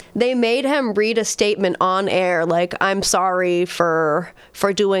 But they made him read a statement on air, like, I'm sorry for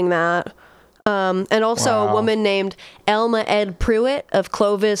doing that. And also a woman named Elma Ed Pruitt of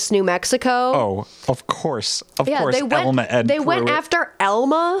Clovis, New Mexico. Oh, of course. Elma Ed Pruitt. They went after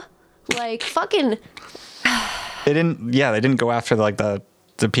Elma? Like, fucking... They didn't go after, like, the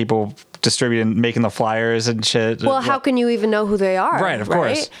people distributing, making the flyers and shit. Well, how can you even know who they are? Right, of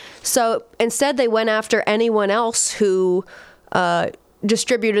course. So instead, they went after anyone else who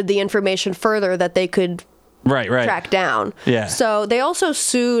distributed the information further that they could track down. Yeah. So they also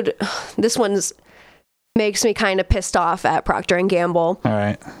sued. This makes me kind of pissed off at Procter & Gamble. All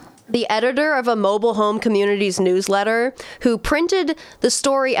right. The editor of a mobile home community's newsletter, who printed the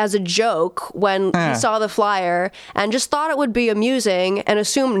story as a joke when he saw the flyer and just thought it would be amusing and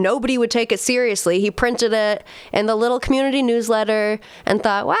assumed nobody would take it seriously. He printed it in the little community newsletter and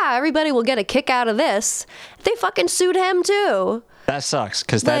thought, wow, everybody will get a kick out of this. They fucking sued him too. That sucks,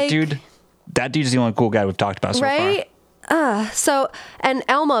 because that dude's the only cool guy we've talked about so far. And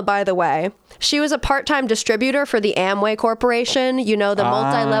Elma, by the way, she was a part-time distributor for the Amway Corporation, the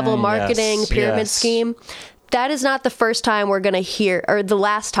multi-level marketing pyramid scheme. That is not the first time we're going to hear, or the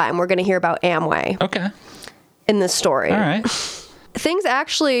last time we're going to hear about Amway. Okay. In this story. All right. Things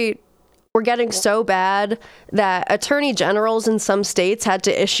actually were getting so bad that attorney generals in some states had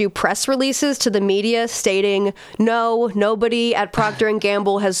to issue press releases to the media stating, no, nobody at Procter &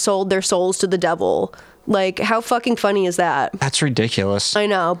 Gamble has sold their souls to the devil. Like, how fucking funny is that? That's ridiculous. I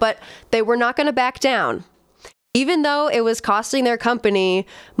know, but they were not going to back down. Even though it was costing their company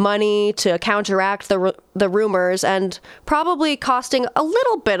money to counteract the rumors and probably costing a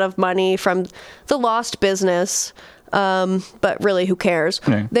little bit of money from the lost business, but really, who cares?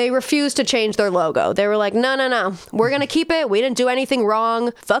 Yeah. They refused to change their logo. They were like, no, we're going to keep it. We didn't do anything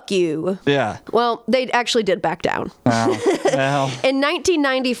wrong. Fuck you. Yeah. Well, they actually did back down. Well. In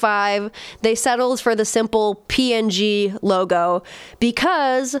 1995, they settled for the simple P&G logo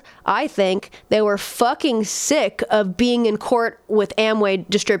because I think they were fucking sick of being in court with Amway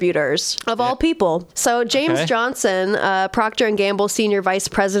distributors, of all people. So James Johnson, Procter & Gamble Senior Vice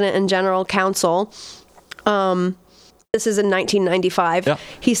President and General Counsel, this is in 1995. Yep.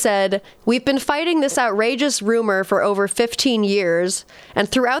 He said, "We've been fighting this outrageous rumor for over 15 years, and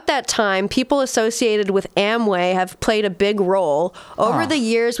throughout that time, people associated with Amway have played a big role. Over the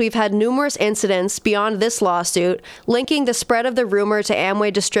years, we've had numerous incidents beyond this lawsuit linking the spread of the rumor to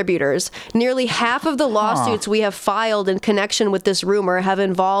Amway distributors. Nearly half of the lawsuits we have filed in connection with this rumor have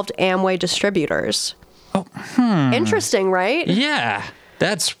involved Amway distributors." Interesting, right? Yeah,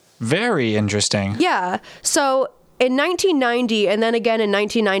 that's very interesting. Yeah. So in 1990 and then again in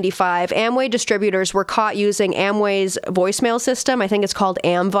 1995, Amway distributors were caught using Amway's voicemail system, I think it's called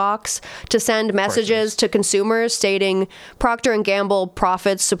Amvox, to send messages to consumers stating Procter & Gamble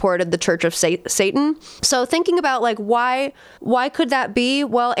profits supported the Church of Satan. So thinking about like why could that be?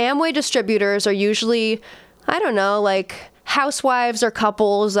 Well, Amway distributors are usually, I don't know, like housewives or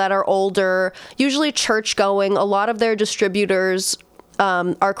couples that are older, usually church going. A lot of their distributors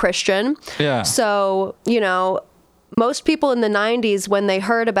are Christian. Yeah. So, most people in the 90s, when they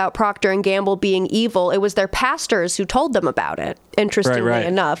heard about Procter & Gamble being evil, it was their pastors who told them about it, interestingly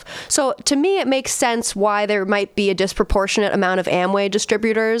enough. So to me, it makes sense why there might be a disproportionate amount of Amway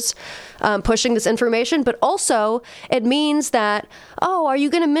distributors pushing this information. But also, it means that, are you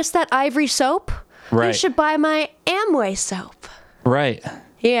going to miss that Ivory soap? Right. You should buy my Amway soap. Right.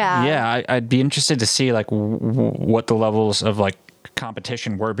 Yeah. Yeah, I'd be interested to see, like, what the levels of, like,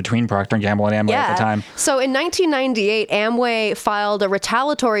 competition were between Procter & Gamble and Amway at the time. So in 1998, Amway filed a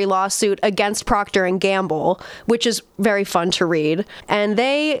retaliatory lawsuit against Procter & Gamble, which is very fun to read. And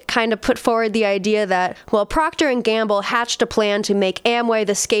they kind of put forward the idea that, well, Procter & Gamble hatched a plan to make Amway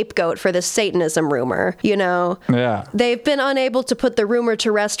the scapegoat for this Satanism rumor, you know? Yeah. They've been unable to put the rumor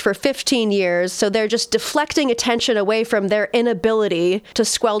to rest for 15 years, so they're just deflecting attention away from their inability to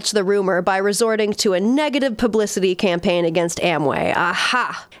squelch the rumor by resorting to a negative publicity campaign against Amway.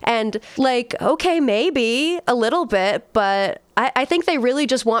 Aha. And like, okay, maybe a little bit, but I think they really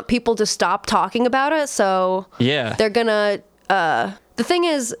just want people to stop talking about it. So yeah, they're gonna, the thing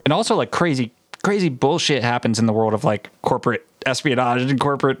is, and also like crazy bullshit happens in the world of like corporate espionage and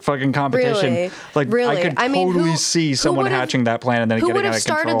corporate fucking competition. Really? Like Really? I could I mean, totally who- see someone who would've- hatching that plan and then who getting would out have of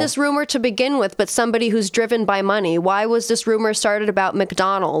started control. this rumor to begin with but somebody who's driven by money? Why was this rumor started about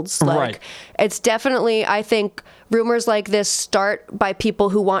McDonald's? Like, Right. It's definitely, I think, rumors like this start by people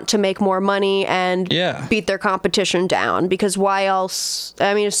who want to make more money and beat their competition down, because why else?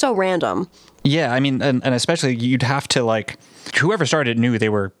 I mean, it's so random. Yeah, I mean, and especially you'd have to like, whoever started knew they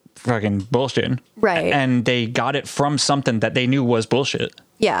were fucking bullshitting. Right. And they got it from something that they knew was bullshit.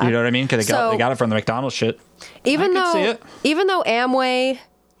 Yeah. You know what I mean? Because they So- got it from the McDonald's shit. Even I could see though it. Amway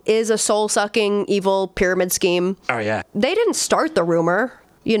is a soul-sucking evil pyramid scheme, Oh, yeah. they didn't start the rumor,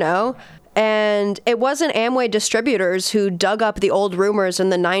 you know? And it wasn't Amway distributors who dug up the old rumors in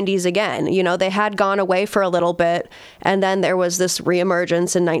the 90s again. You know, they had gone away for a little bit, and then there was this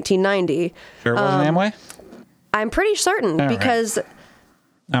reemergence in 1990. Sure it wasn't Amway? I'm pretty certain, All right. because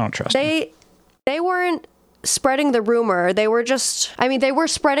I don't trust them. they weren't spreading the rumor. They were just, I mean, they were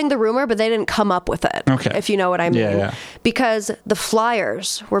spreading the rumor, but they didn't come up with it. Okay. If you know what I mean. Yeah. Because the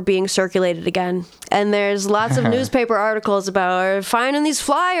flyers were being circulated again. And there's lots of newspaper articles about finding these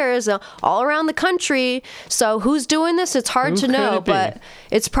flyers all around the country. So who's doing this? It's hard to Who could know, it be? but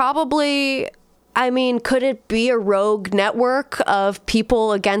it's probably, I mean, could it be a rogue network of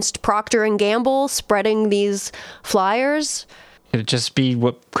people against Procter & Gamble spreading these flyers? Could it just be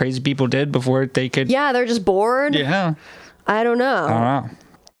what crazy people did before they could? Yeah, they're just bored. Yeah. I don't know. I don't know.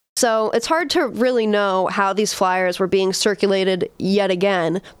 So it's hard to really know how these flyers were being circulated yet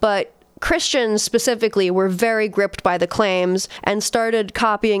again, but Christians specifically were very gripped by the claims and started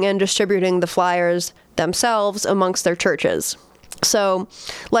copying and distributing the flyers themselves amongst their churches. So,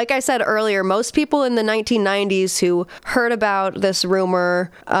 like I said earlier, most people in the 1990s who heard about this rumor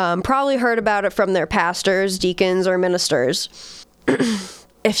probably heard about it from their pastors, deacons, or ministers.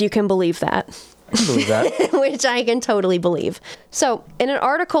 If you can believe that. I can believe that. Which I can totally believe. So, in an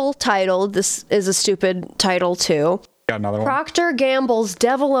article titled, this is a stupid title too, Got another one. Procter Gamble's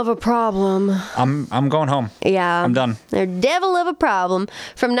Devil of a Problem. I'm going home. Yeah. I'm done. Their devil of a problem.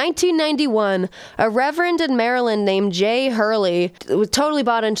 From 1991, a reverend in Maryland named Jay Hurley was totally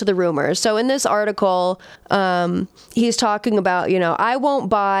bought into the rumors. So in this article, he's talking about, you know, I won't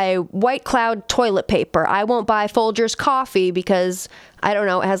buy White Cloud toilet paper. I won't buy Folgers coffee because, I don't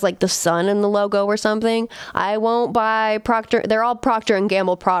know, it has like the sun in the logo or something. I won't buy Procter. They're all Procter &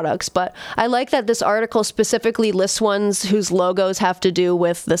 Gamble products, but I like that this article specifically lists ones whose logos have to do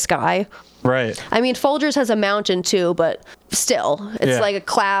with the sky. Right. I mean, Folgers has a mountain too, but still, it's like a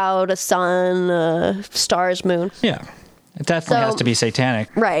cloud, a sun, stars, moon. Yeah. It definitely has to be satanic.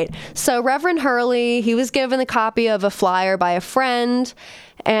 Right. So Reverend Hurley, he was given a copy of a flyer by a friend,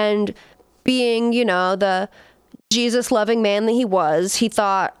 and being, you know, the Jesus-loving man that he was, he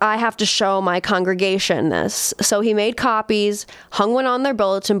thought, I have to show my congregation this. So he made copies, hung one on their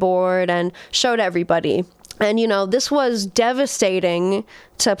bulletin board, and showed everybody. And, you know, this was devastating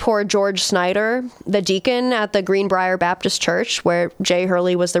to poor George Snyder, the deacon at the Greenbrier Baptist Church, where Jay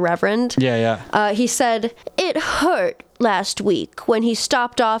Hurley was the reverend. Yeah. He said, it hurt last week when he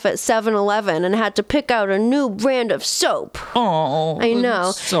stopped off at 7-Eleven and had to pick out a new brand of soap. Oh, I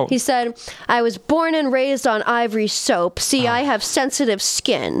know. soap. He said, I was born and raised on Ivory soap. See, I have sensitive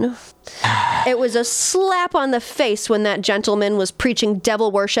skin. It was a slap on the face when that gentleman was preaching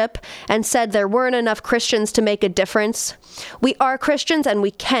devil worship and said there weren't enough Christians to make a difference. We are Christians and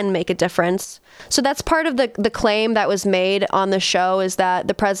we can make a difference. So that's part of the claim that was made on the show, is that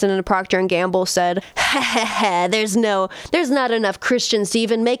the president of Procter & Gamble said, there's not enough Christians to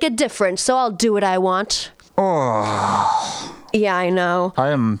even make a difference, so I'll do what I want. Oh. Yeah, I know.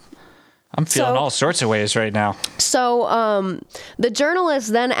 I'm feeling all sorts of ways right now. So the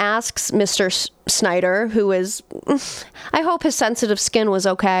journalist then asks Mr. Snyder, who is, I hope his sensitive skin was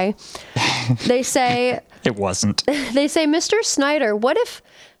okay. They say, It wasn't. They say, Mr. Snyder, what if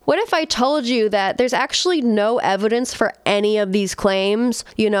I told you that there's actually no evidence for any of these claims?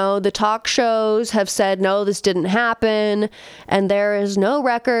 You know, the talk shows have said, no, this didn't happen, and there is no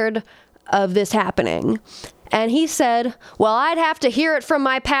record of this happening. And he said, well, I'd have to hear it from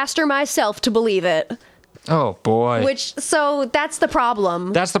my pastor myself to believe it. Oh, boy. So that's the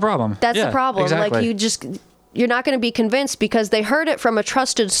problem. That's the problem. That's Yeah, the problem. exactly. Like, you're not going to be convinced because they heard it from a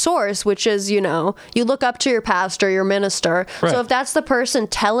trusted source, which is, you know, you look up to your pastor, your minister. Right. So if that's the person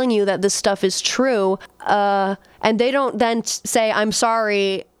telling you that this stuff is true, and they don't then say, I'm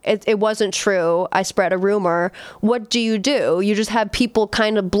sorry, it wasn't true, I spread a rumor, what do? You just have people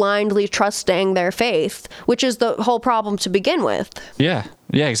kind of blindly trusting their faith, which is the whole problem to begin with. Yeah,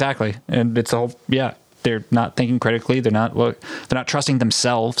 exactly. And it's a whole, they're not thinking critically. They're not trusting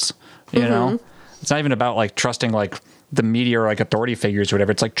themselves, you know? It's not even about like trusting like the media or like authority figures or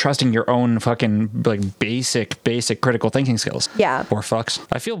whatever. It's like trusting your own fucking like basic critical thinking skills. Yeah. Poor fucks.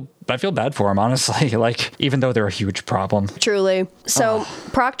 I feel bad for them, honestly. Like, even though they're a huge problem. Truly. So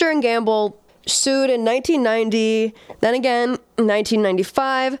Procter & Gamble sued in 1990, then again in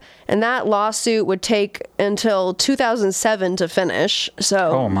 1995, and that lawsuit would take until 2007 to finish. So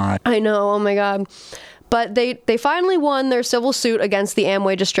oh my. I know, oh my God. But they finally won their civil suit against the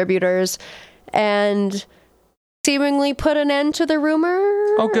Amway distributors and seemingly put an end to the rumor.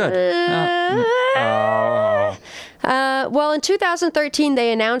 Oh, good. Well, in 2013,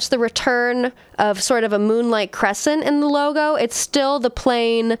 they announced the return of sort of a moonlight crescent in the logo. It's still the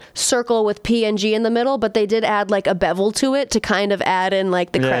plain circle with P&G in the middle, but they did add like a bevel to it to kind of add in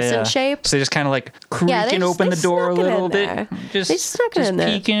like the crescent shape. So they just kind of like creaking open the door a little bit. They snuck it in there.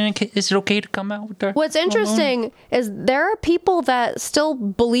 Peeking. Is it okay to come out with the... What's interesting is there are people that still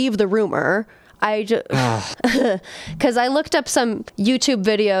believe the rumor. Because I looked up some YouTube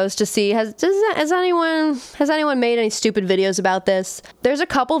videos to see has anyone made any stupid videos about this? There's a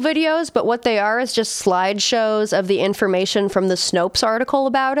couple videos, but what they are is just slideshows of the information from the Snopes article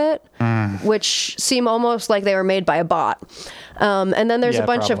about it, which seem almost like they were made by a bot. And then there's a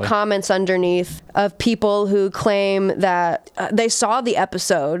bunch of comments underneath of people who claim that they saw the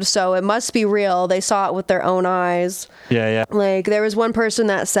episode, so it must be real. They saw it with their own eyes. Yeah. Like, there was one person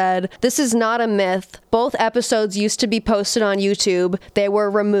that said, this is not a myth. Both episodes used to be posted on YouTube. They were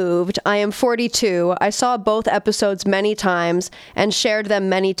removed. I am 42. I saw both episodes many times and shared them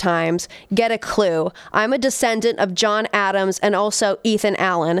many times. Get a clue. I'm a descendant of John Adams and also Ethan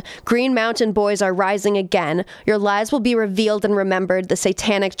Allen. Green Mountain Boys are rising again. Your lives will be revealed and remembered. The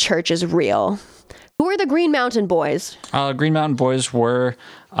Satanic Church is real. Who are the Green Mountain Boys? Green Mountain Boys were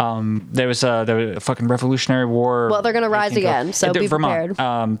there was a fucking Revolutionary War. Well, they're gonna rise again, so be Vermont.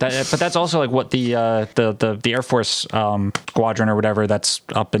 prepared. But that's also like what the Air Force squadron or whatever that's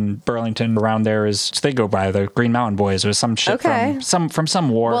up in Burlington around there is. They go by the Green Mountain Boys or some shit from some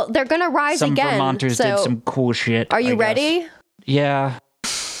war. Well, they're gonna rise again. Some Vermonters did some cool shit. Are you ready? Yeah.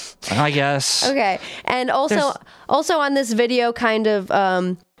 I guess. Okay, and also on this video, kind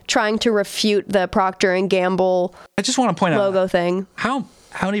of trying to refute the Procter and Gamble. I just want to point logo out thing. How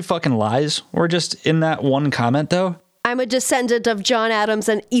many fucking lies were just in that one comment though? I'm a descendant of John Adams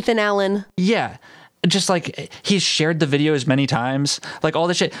and Ethan Allen. Yeah. Just like he's shared the videos many times, like all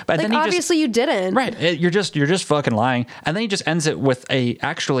this shit. But like, then obviously you didn't. Right. You're just fucking lying. And then he just ends it with a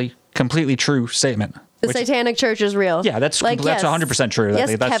actually completely true statement. The Satanic Church is real. Yeah, that's 100% true.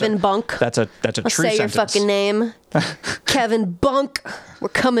 Yes, that's Kevin Bunk. That's a true I'll say sentence. your fucking name. Kevin Bunk. We're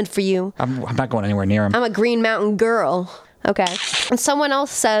coming for you. I'm not going anywhere near him. I'm a Green Mountain girl. Okay. And someone else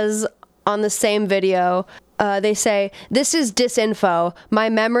says on the same video, they say, this is disinfo. My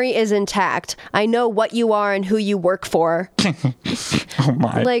memory is intact. I know what you are and who you work for. Oh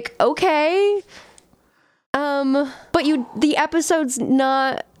my. Like, okay. But the episode's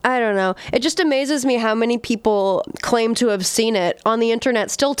not, I don't know. It just amazes me how many people claim to have seen it on the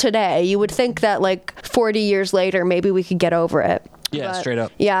internet still today. You would think that like 40 years later, maybe we could get over it. Yeah, straight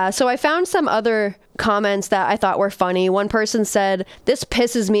up. Yeah, so I found some other comments that I thought were funny. One person said, this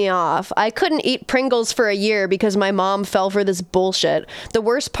pisses me off. I couldn't eat Pringles for a year because my mom fell for this bullshit. The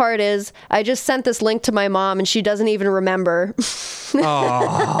worst part is I just sent this link to my mom and she doesn't even remember.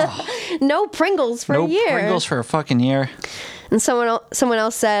 Oh. No Pringles for a year. No Pringles for a fucking year. And someone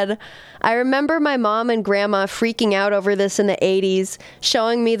else said, I remember my mom and grandma freaking out over this in the 80s,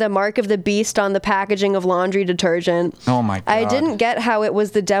 showing me the mark of the beast on the packaging of laundry detergent. Oh my God. I didn't get how it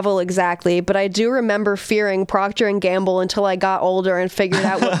was the devil exactly, but I do remember fearing Procter & Gamble until I got older and figured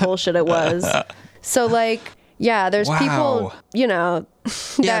out what bullshit it was. So like, Yeah, there's people, you know,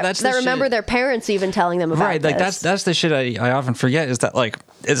 that remember their parents even telling them about right. Like that's the shit I often forget is that like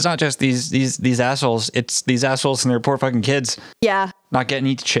it's not just these assholes. It's these assholes and their poor fucking kids. Yeah. Not getting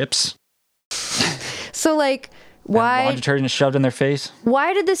to eat chips. So like. Why laundry detergent shoved in their face?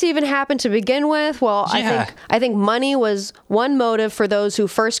 Why did this even happen to begin with? Well, I think money was one motive for those who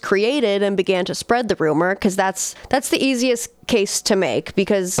first created and began to spread the rumor, because that's the easiest case to make,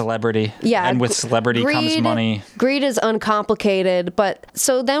 because celebrity. Yeah, and with celebrity comes money. Greed is uncomplicated, but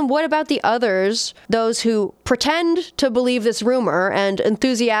so then what about the others, those who pretend to believe this rumor and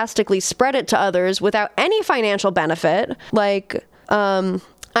enthusiastically spread it to others without any financial benefit? Like,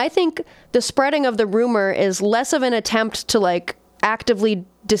 I think the spreading of the rumor is less of an attempt to like actively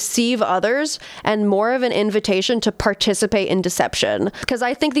deceive others and more of an invitation to participate in deception. Because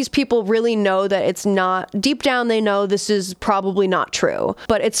I think these people really know that it's not, deep down they know this is probably not true,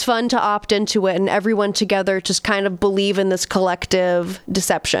 but it's fun to opt into it and everyone together just kind of believe in this collective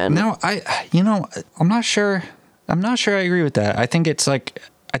deception. No, I'm not sure I agree with that. I think it's like,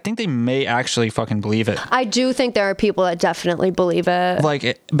 I think they may actually fucking believe it. I do think there are people that definitely believe it.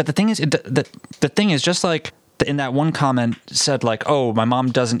 But the thing is, the thing is just like in that one comment said like, oh, my mom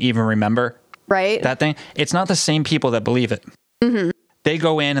doesn't even remember. Right. That thing. It's not the same people that believe it. Mm-hmm. They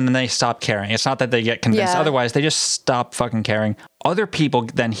go in and then they stop caring. It's not that they get convinced. Yeah. Otherwise, they just stop fucking caring. Other people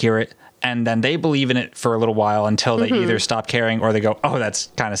then hear it and then they believe in it for a little while until they either stop caring or they go, oh, that's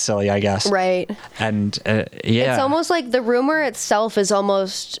kind of silly, I guess. Right. And yeah. It's almost like the rumor itself is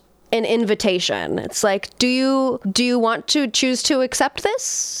almost an invitation. It's like, do you want to choose to accept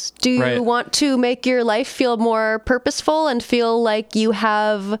this? Do you want to make your life feel more purposeful and feel like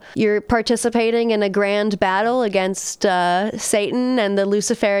you're participating in a grand battle against Satan and the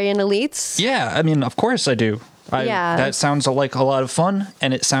Luciferian elites? Yeah, I mean, of course I do. That sounds like a lot of fun,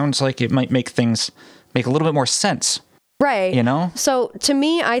 and it sounds like it might make things make a little bit more sense. Right. You know? So to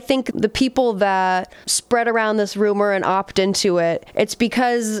me, I think the people that spread around this rumor and opt into it, it's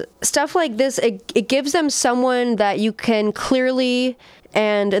because stuff like this, it gives them someone that you can clearly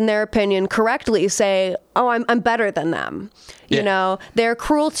and, in their opinion, correctly say, oh, I'm better than them. Yeah. You know, their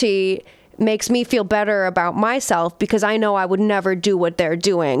cruelty makes me feel better about myself because I know I would never do what they're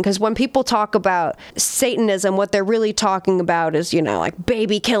doing. Because when people talk about Satanism, what they're really talking about is, you know, like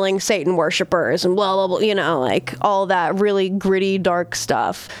baby killing Satan worshipers and blah, blah, blah, you know, like all that really gritty, dark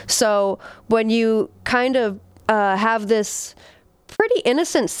stuff. So when you kind of have this pretty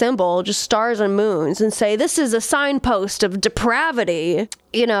innocent symbol, just stars and moons, and say this is a signpost of depravity,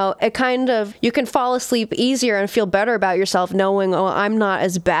 you know, it kind of, you can fall asleep easier and feel better about yourself knowing, oh, I'm not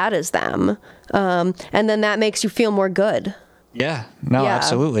as bad as them. And then that makes you feel more good. Yeah, no,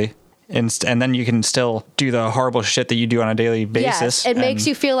 absolutely. And then you can still do the horrible shit that you do on a daily basis. Yes, it makes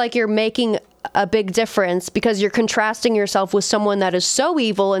you feel like you're making a big difference because you're contrasting yourself with someone that is so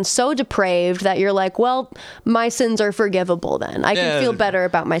evil and so depraved that you're like, well, my sins are forgivable then. I can feel better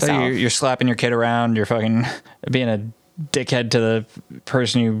about myself. You're slapping your kid around. You're fucking being a dickhead to the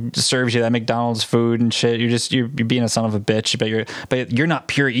person who serves you that McDonald's food and shit. You're being a son of a bitch, but you're not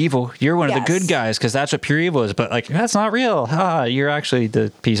pure evil. You're one of the good guys because that's what pure evil is. But like, that's not real. You're actually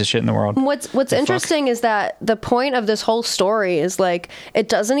the piece of shit in the world. What's interesting is that the point of this whole story is like, it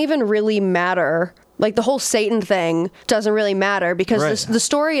doesn't even really matter. Like the whole Satan thing doesn't really matter because the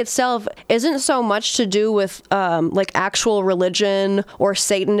story itself isn't so much to do with like actual religion or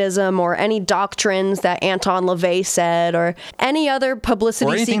Satanism or any doctrines that Anton LaVey said or any other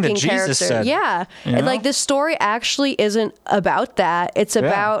publicity-seeking character. Said, yeah, and like this story actually isn't about that. It's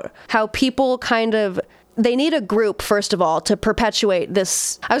about how people kind of. They need a group, first of all, to perpetuate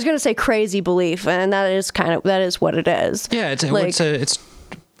this. I was going to say crazy belief, and that is what it is. Yeah, it's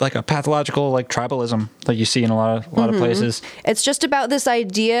like a pathological like tribalism that you see in a lot of places. It's just about this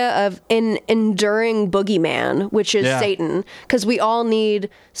idea of an enduring boogeyman, which is Satan, because we all need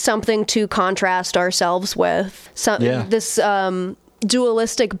something to contrast ourselves with. This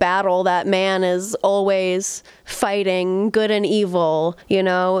dualistic battle that man is always fighting, good and evil, you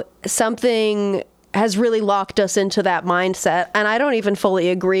know, something has really locked us into that mindset. And I don't even fully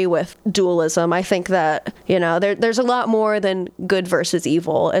agree with dualism. I think that, you know, there's a lot more than good versus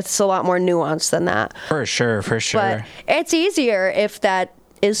evil. It's a lot more nuanced than that. For sure. But it's easier if that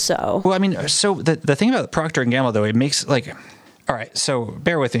is so. Well, I mean, so the thing about Procter & Gamble, though, it makes like... All right, so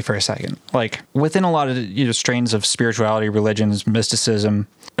bear with me for a second. Like, within a lot of strains of spirituality, religions, mysticism,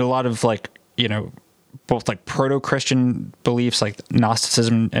 a lot of like, you know, both like proto-Christian beliefs like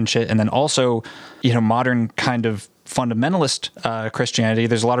Gnosticism and shit, and then also, you know, modern kind of fundamentalist Christianity,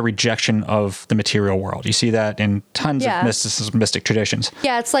 there's a lot of rejection of the material world. You see that in tons of mystic traditions.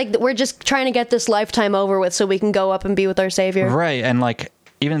 Yeah, it's like we're just trying to get this lifetime over with so we can go up and be with our Savior. Right, and like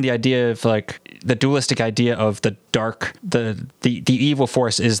even the idea of like the dualistic idea of the dark, the evil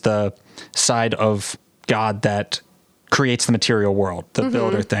force is the side of God that creates the material world, the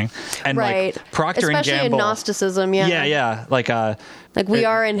builder thing. And right. like Procter Especially and Gamble. in Gnosticism, yeah. Yeah. Like we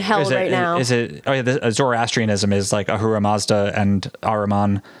are in hell right now. Is it Zoroastrianism is like Ahura Mazda and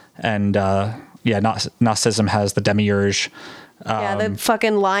Ahriman, and Gnosticism has the demiurge. The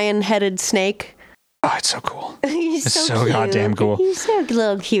fucking lion-headed snake. Oh, it's so cool. He's It's so so cute. goddamn cool. He's so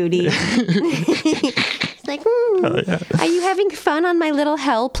little cutie. It's like, are you having fun on my little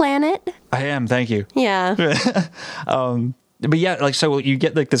hell planet? I am, thank you. Yeah. But yeah, like so you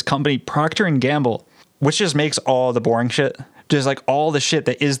get like this company, Procter and Gamble, which just makes all the boring shit. Just like all the shit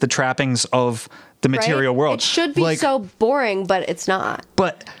that is the trappings of the material world. It should be like, so boring, but it's not.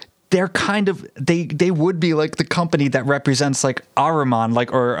 But they're kind of they would be like the company that represents like Ahriman,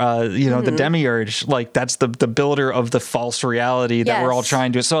 like or the demiurge, like that's the builder of the false reality that we're all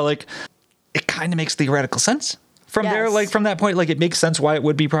trying to. So like it kind of makes theoretical sense from there. Like from that point, like it makes sense why it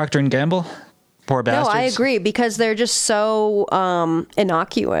would be Procter and Gamble. Poor bastards. No, I agree because they're just so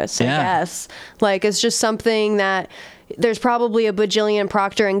innocuous. I guess like it's just something that there's probably a bajillion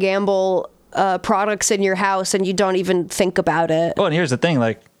Procter and Gamble products in your house, and you don't even think about it. Oh, and here's the thing,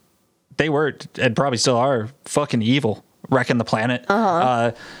 like. They were, and probably still are, fucking evil, wrecking the planet,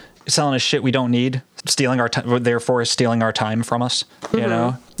 selling us shit we don't need, stealing our time, therefore stealing our time from us, you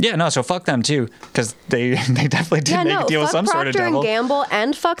know? Yeah, no, so fuck them too, because they definitely did make a deal with some Procter sort of devil. And Gamble,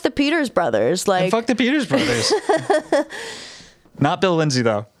 and fuck the Peters brothers. Like, and fuck the Peters brothers. Not Bill Lindsay,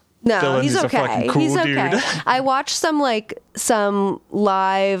 though. No, Bill he's Lindsay's okay. a fucking cool He's okay. dude. I watched some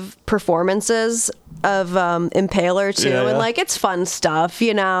live performances of Impaler too, and like it's fun stuff,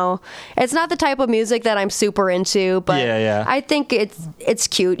 you know. It's not the type of music that I'm super into, but I think it's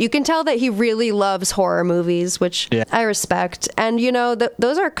cute. You can tell that he really loves horror movies, which I respect. And you know,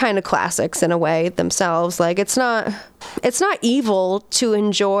 those are kind of classics in a way themselves. Like it's not evil to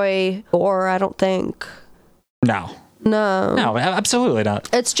enjoy horror, I don't think. No, absolutely not.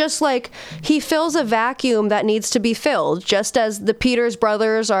 It's just like he fills a vacuum that needs to be filled. Just as the Peters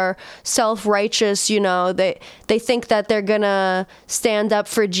brothers are self-righteous, you know, they think that they're gonna stand up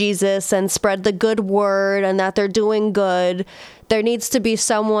for Jesus and spread the good word and that they're doing good. There needs to be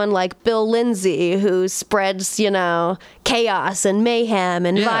someone like Bill Lindsay who spreads, you know, chaos and mayhem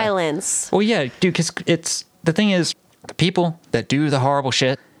and violence. Well, yeah, dude, because the thing is, the people that do the horrible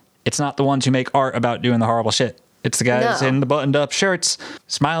shit, it's not the ones who make art about doing the horrible shit. It's the guys in the buttoned-up shirts,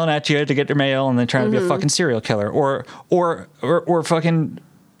 smiling at you to get their mail, and then trying to be a fucking serial killer, or fucking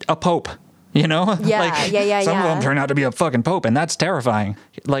a pope. You know, Some of them turn out to be a fucking pope, and that's terrifying.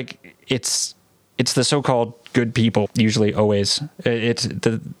 Like it's the so-called good people, usually, always. It's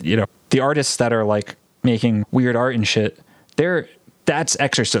the artists that are like making weird art and shit. That's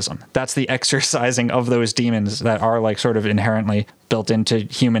exorcism. That's the exorcising of those demons that are like sort of inherently built into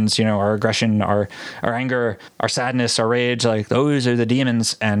humans, you know, our aggression, our anger, our sadness, our rage, like those are the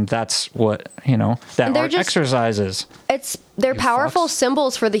demons, and that's what, you know, that art exercises. They're powerful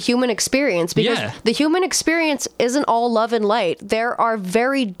symbols for the human experience because the human experience isn't all love and light. There are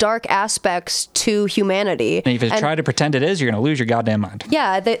very dark aspects to humanity. And if you try to pretend it is, you're going to lose your goddamn mind.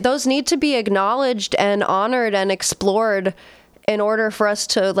 Yeah, those need to be acknowledged and honored and explored in order for us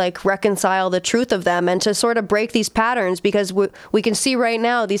to like reconcile the truth of them and to sort of break these patterns, because we can see right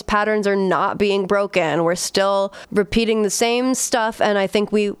now these patterns are not being broken. We're still repeating the same stuff, and I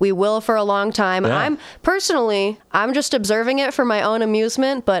think we will for a long time. I'm just observing it for my own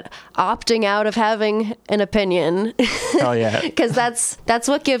amusement, but opting out of having an opinion. Oh yeah. Because that's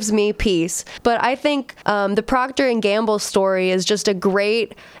what gives me peace. But I think the Procter and Gamble story is just a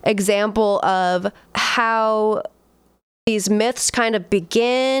great example of how these myths kind of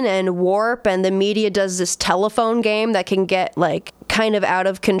begin and warp, and the media does this telephone game that can get like kind of out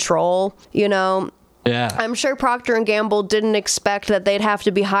of control, you know? Yeah. I'm sure Procter and Gamble didn't expect that they'd have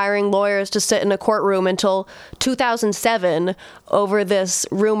to be hiring lawyers to sit in a courtroom until 2007 over this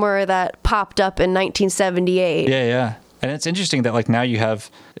rumor that popped up in 1978. Yeah. And it's interesting that like now you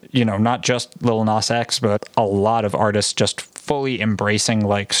have, you know, not just Lil Nas X, but a lot of artists just fully embracing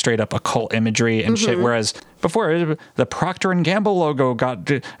like straight up occult imagery and shit. Whereas before the Procter and Gamble logo got,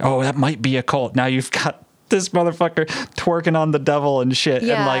 that might be a cult. Now you've got this motherfucker twerking on the devil and shit.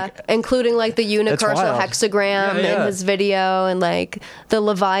 Yeah, and like, including like the unicursal wild. hexagram in his video, and like the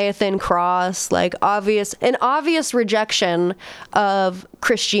Leviathan cross, like an obvious rejection of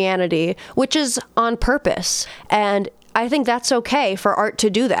Christianity, which is on purpose. And I think that's okay for art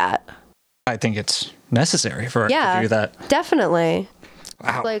to do that. I think it's necessary for art to do that. Definitely.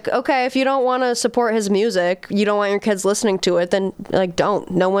 Wow. Like, okay, if you don't want to support his music, you don't want your kids listening to it, then like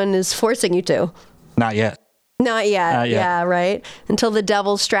don't. No one is forcing you to. Not yet. Not yet. Not yet. Yeah, right? Until the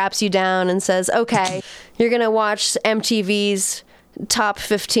devil straps you down and says, okay, you're going to watch MTV's Top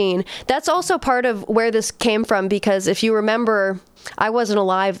 15. That's also part of where this came from, because if you remember, I wasn't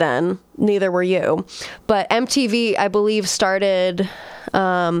alive then, neither were you, but MTV, I believe, started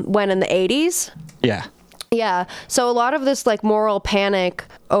when, in the 80s? Yeah. Yeah, so a lot of this like moral panic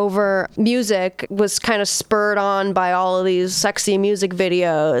over music was kind of spurred on by all of these sexy music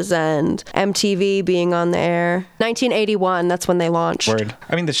videos and MTV being on the air. 1981, that's when they launched. Word.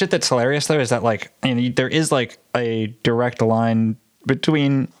 I mean, the shit that's hilarious though is that like, there is like a direct line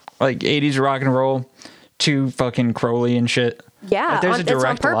between like 80s rock and roll to fucking Crowley and shit. Yeah, like, there's a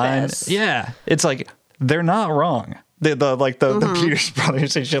direct line. Yeah, it's like they're not wrong. The Peters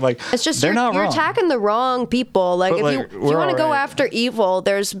brothers and shit, like, it's just they're not you're wrong. Attacking the wrong people. Like, But, if you want to go after evil,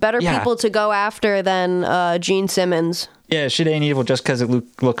 there's better people to go after than Gene Simmons. Yeah, shit ain't evil just because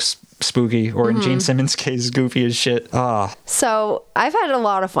it looks spooky, or in Gene Simmons' case, goofy as shit. So I've had a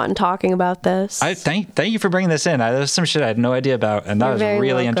lot of fun talking about this. I thank you for bringing this in. There's some shit I had no idea about, and that You're was very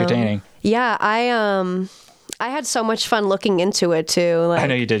really welcome. entertaining. Yeah, I had so much fun looking into it too. Like, I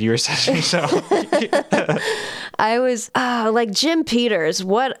know you did. You were such so. I was like, Jim Peters,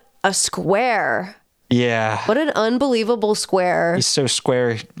 what a square. Yeah. What an unbelievable square. He's so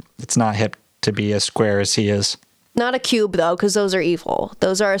square, it's not hip to be as square as he is. Not a cube, though, because those are evil.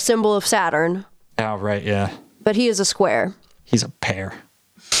 Those are a symbol of Saturn. Oh, right, yeah. But he is a square. He's a pear.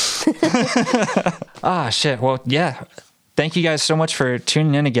 Shit. Well, yeah. Thank you guys so much for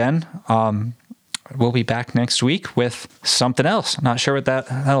tuning in again. We'll be back next week with something else. Not sure what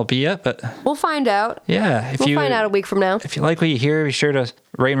that'll be yet, but we'll find out. Yeah, we'll find out a week from now. If you like what you hear, be sure to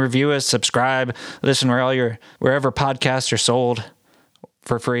rate and review us, subscribe, listen wherever podcasts are sold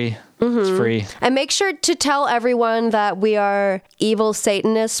for free. It's free. And make sure to tell everyone that we are evil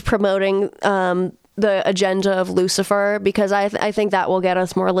Satanists promoting the agenda of Lucifer, because I think that will get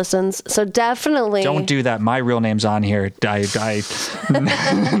us more listens. So definitely don't do that. My real name's on here.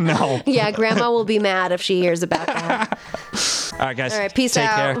 No. Yeah, Grandma will be mad if she hears about that. All right, guys. All right, peace Take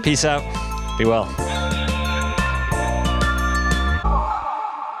out. care. Peace out. Be well.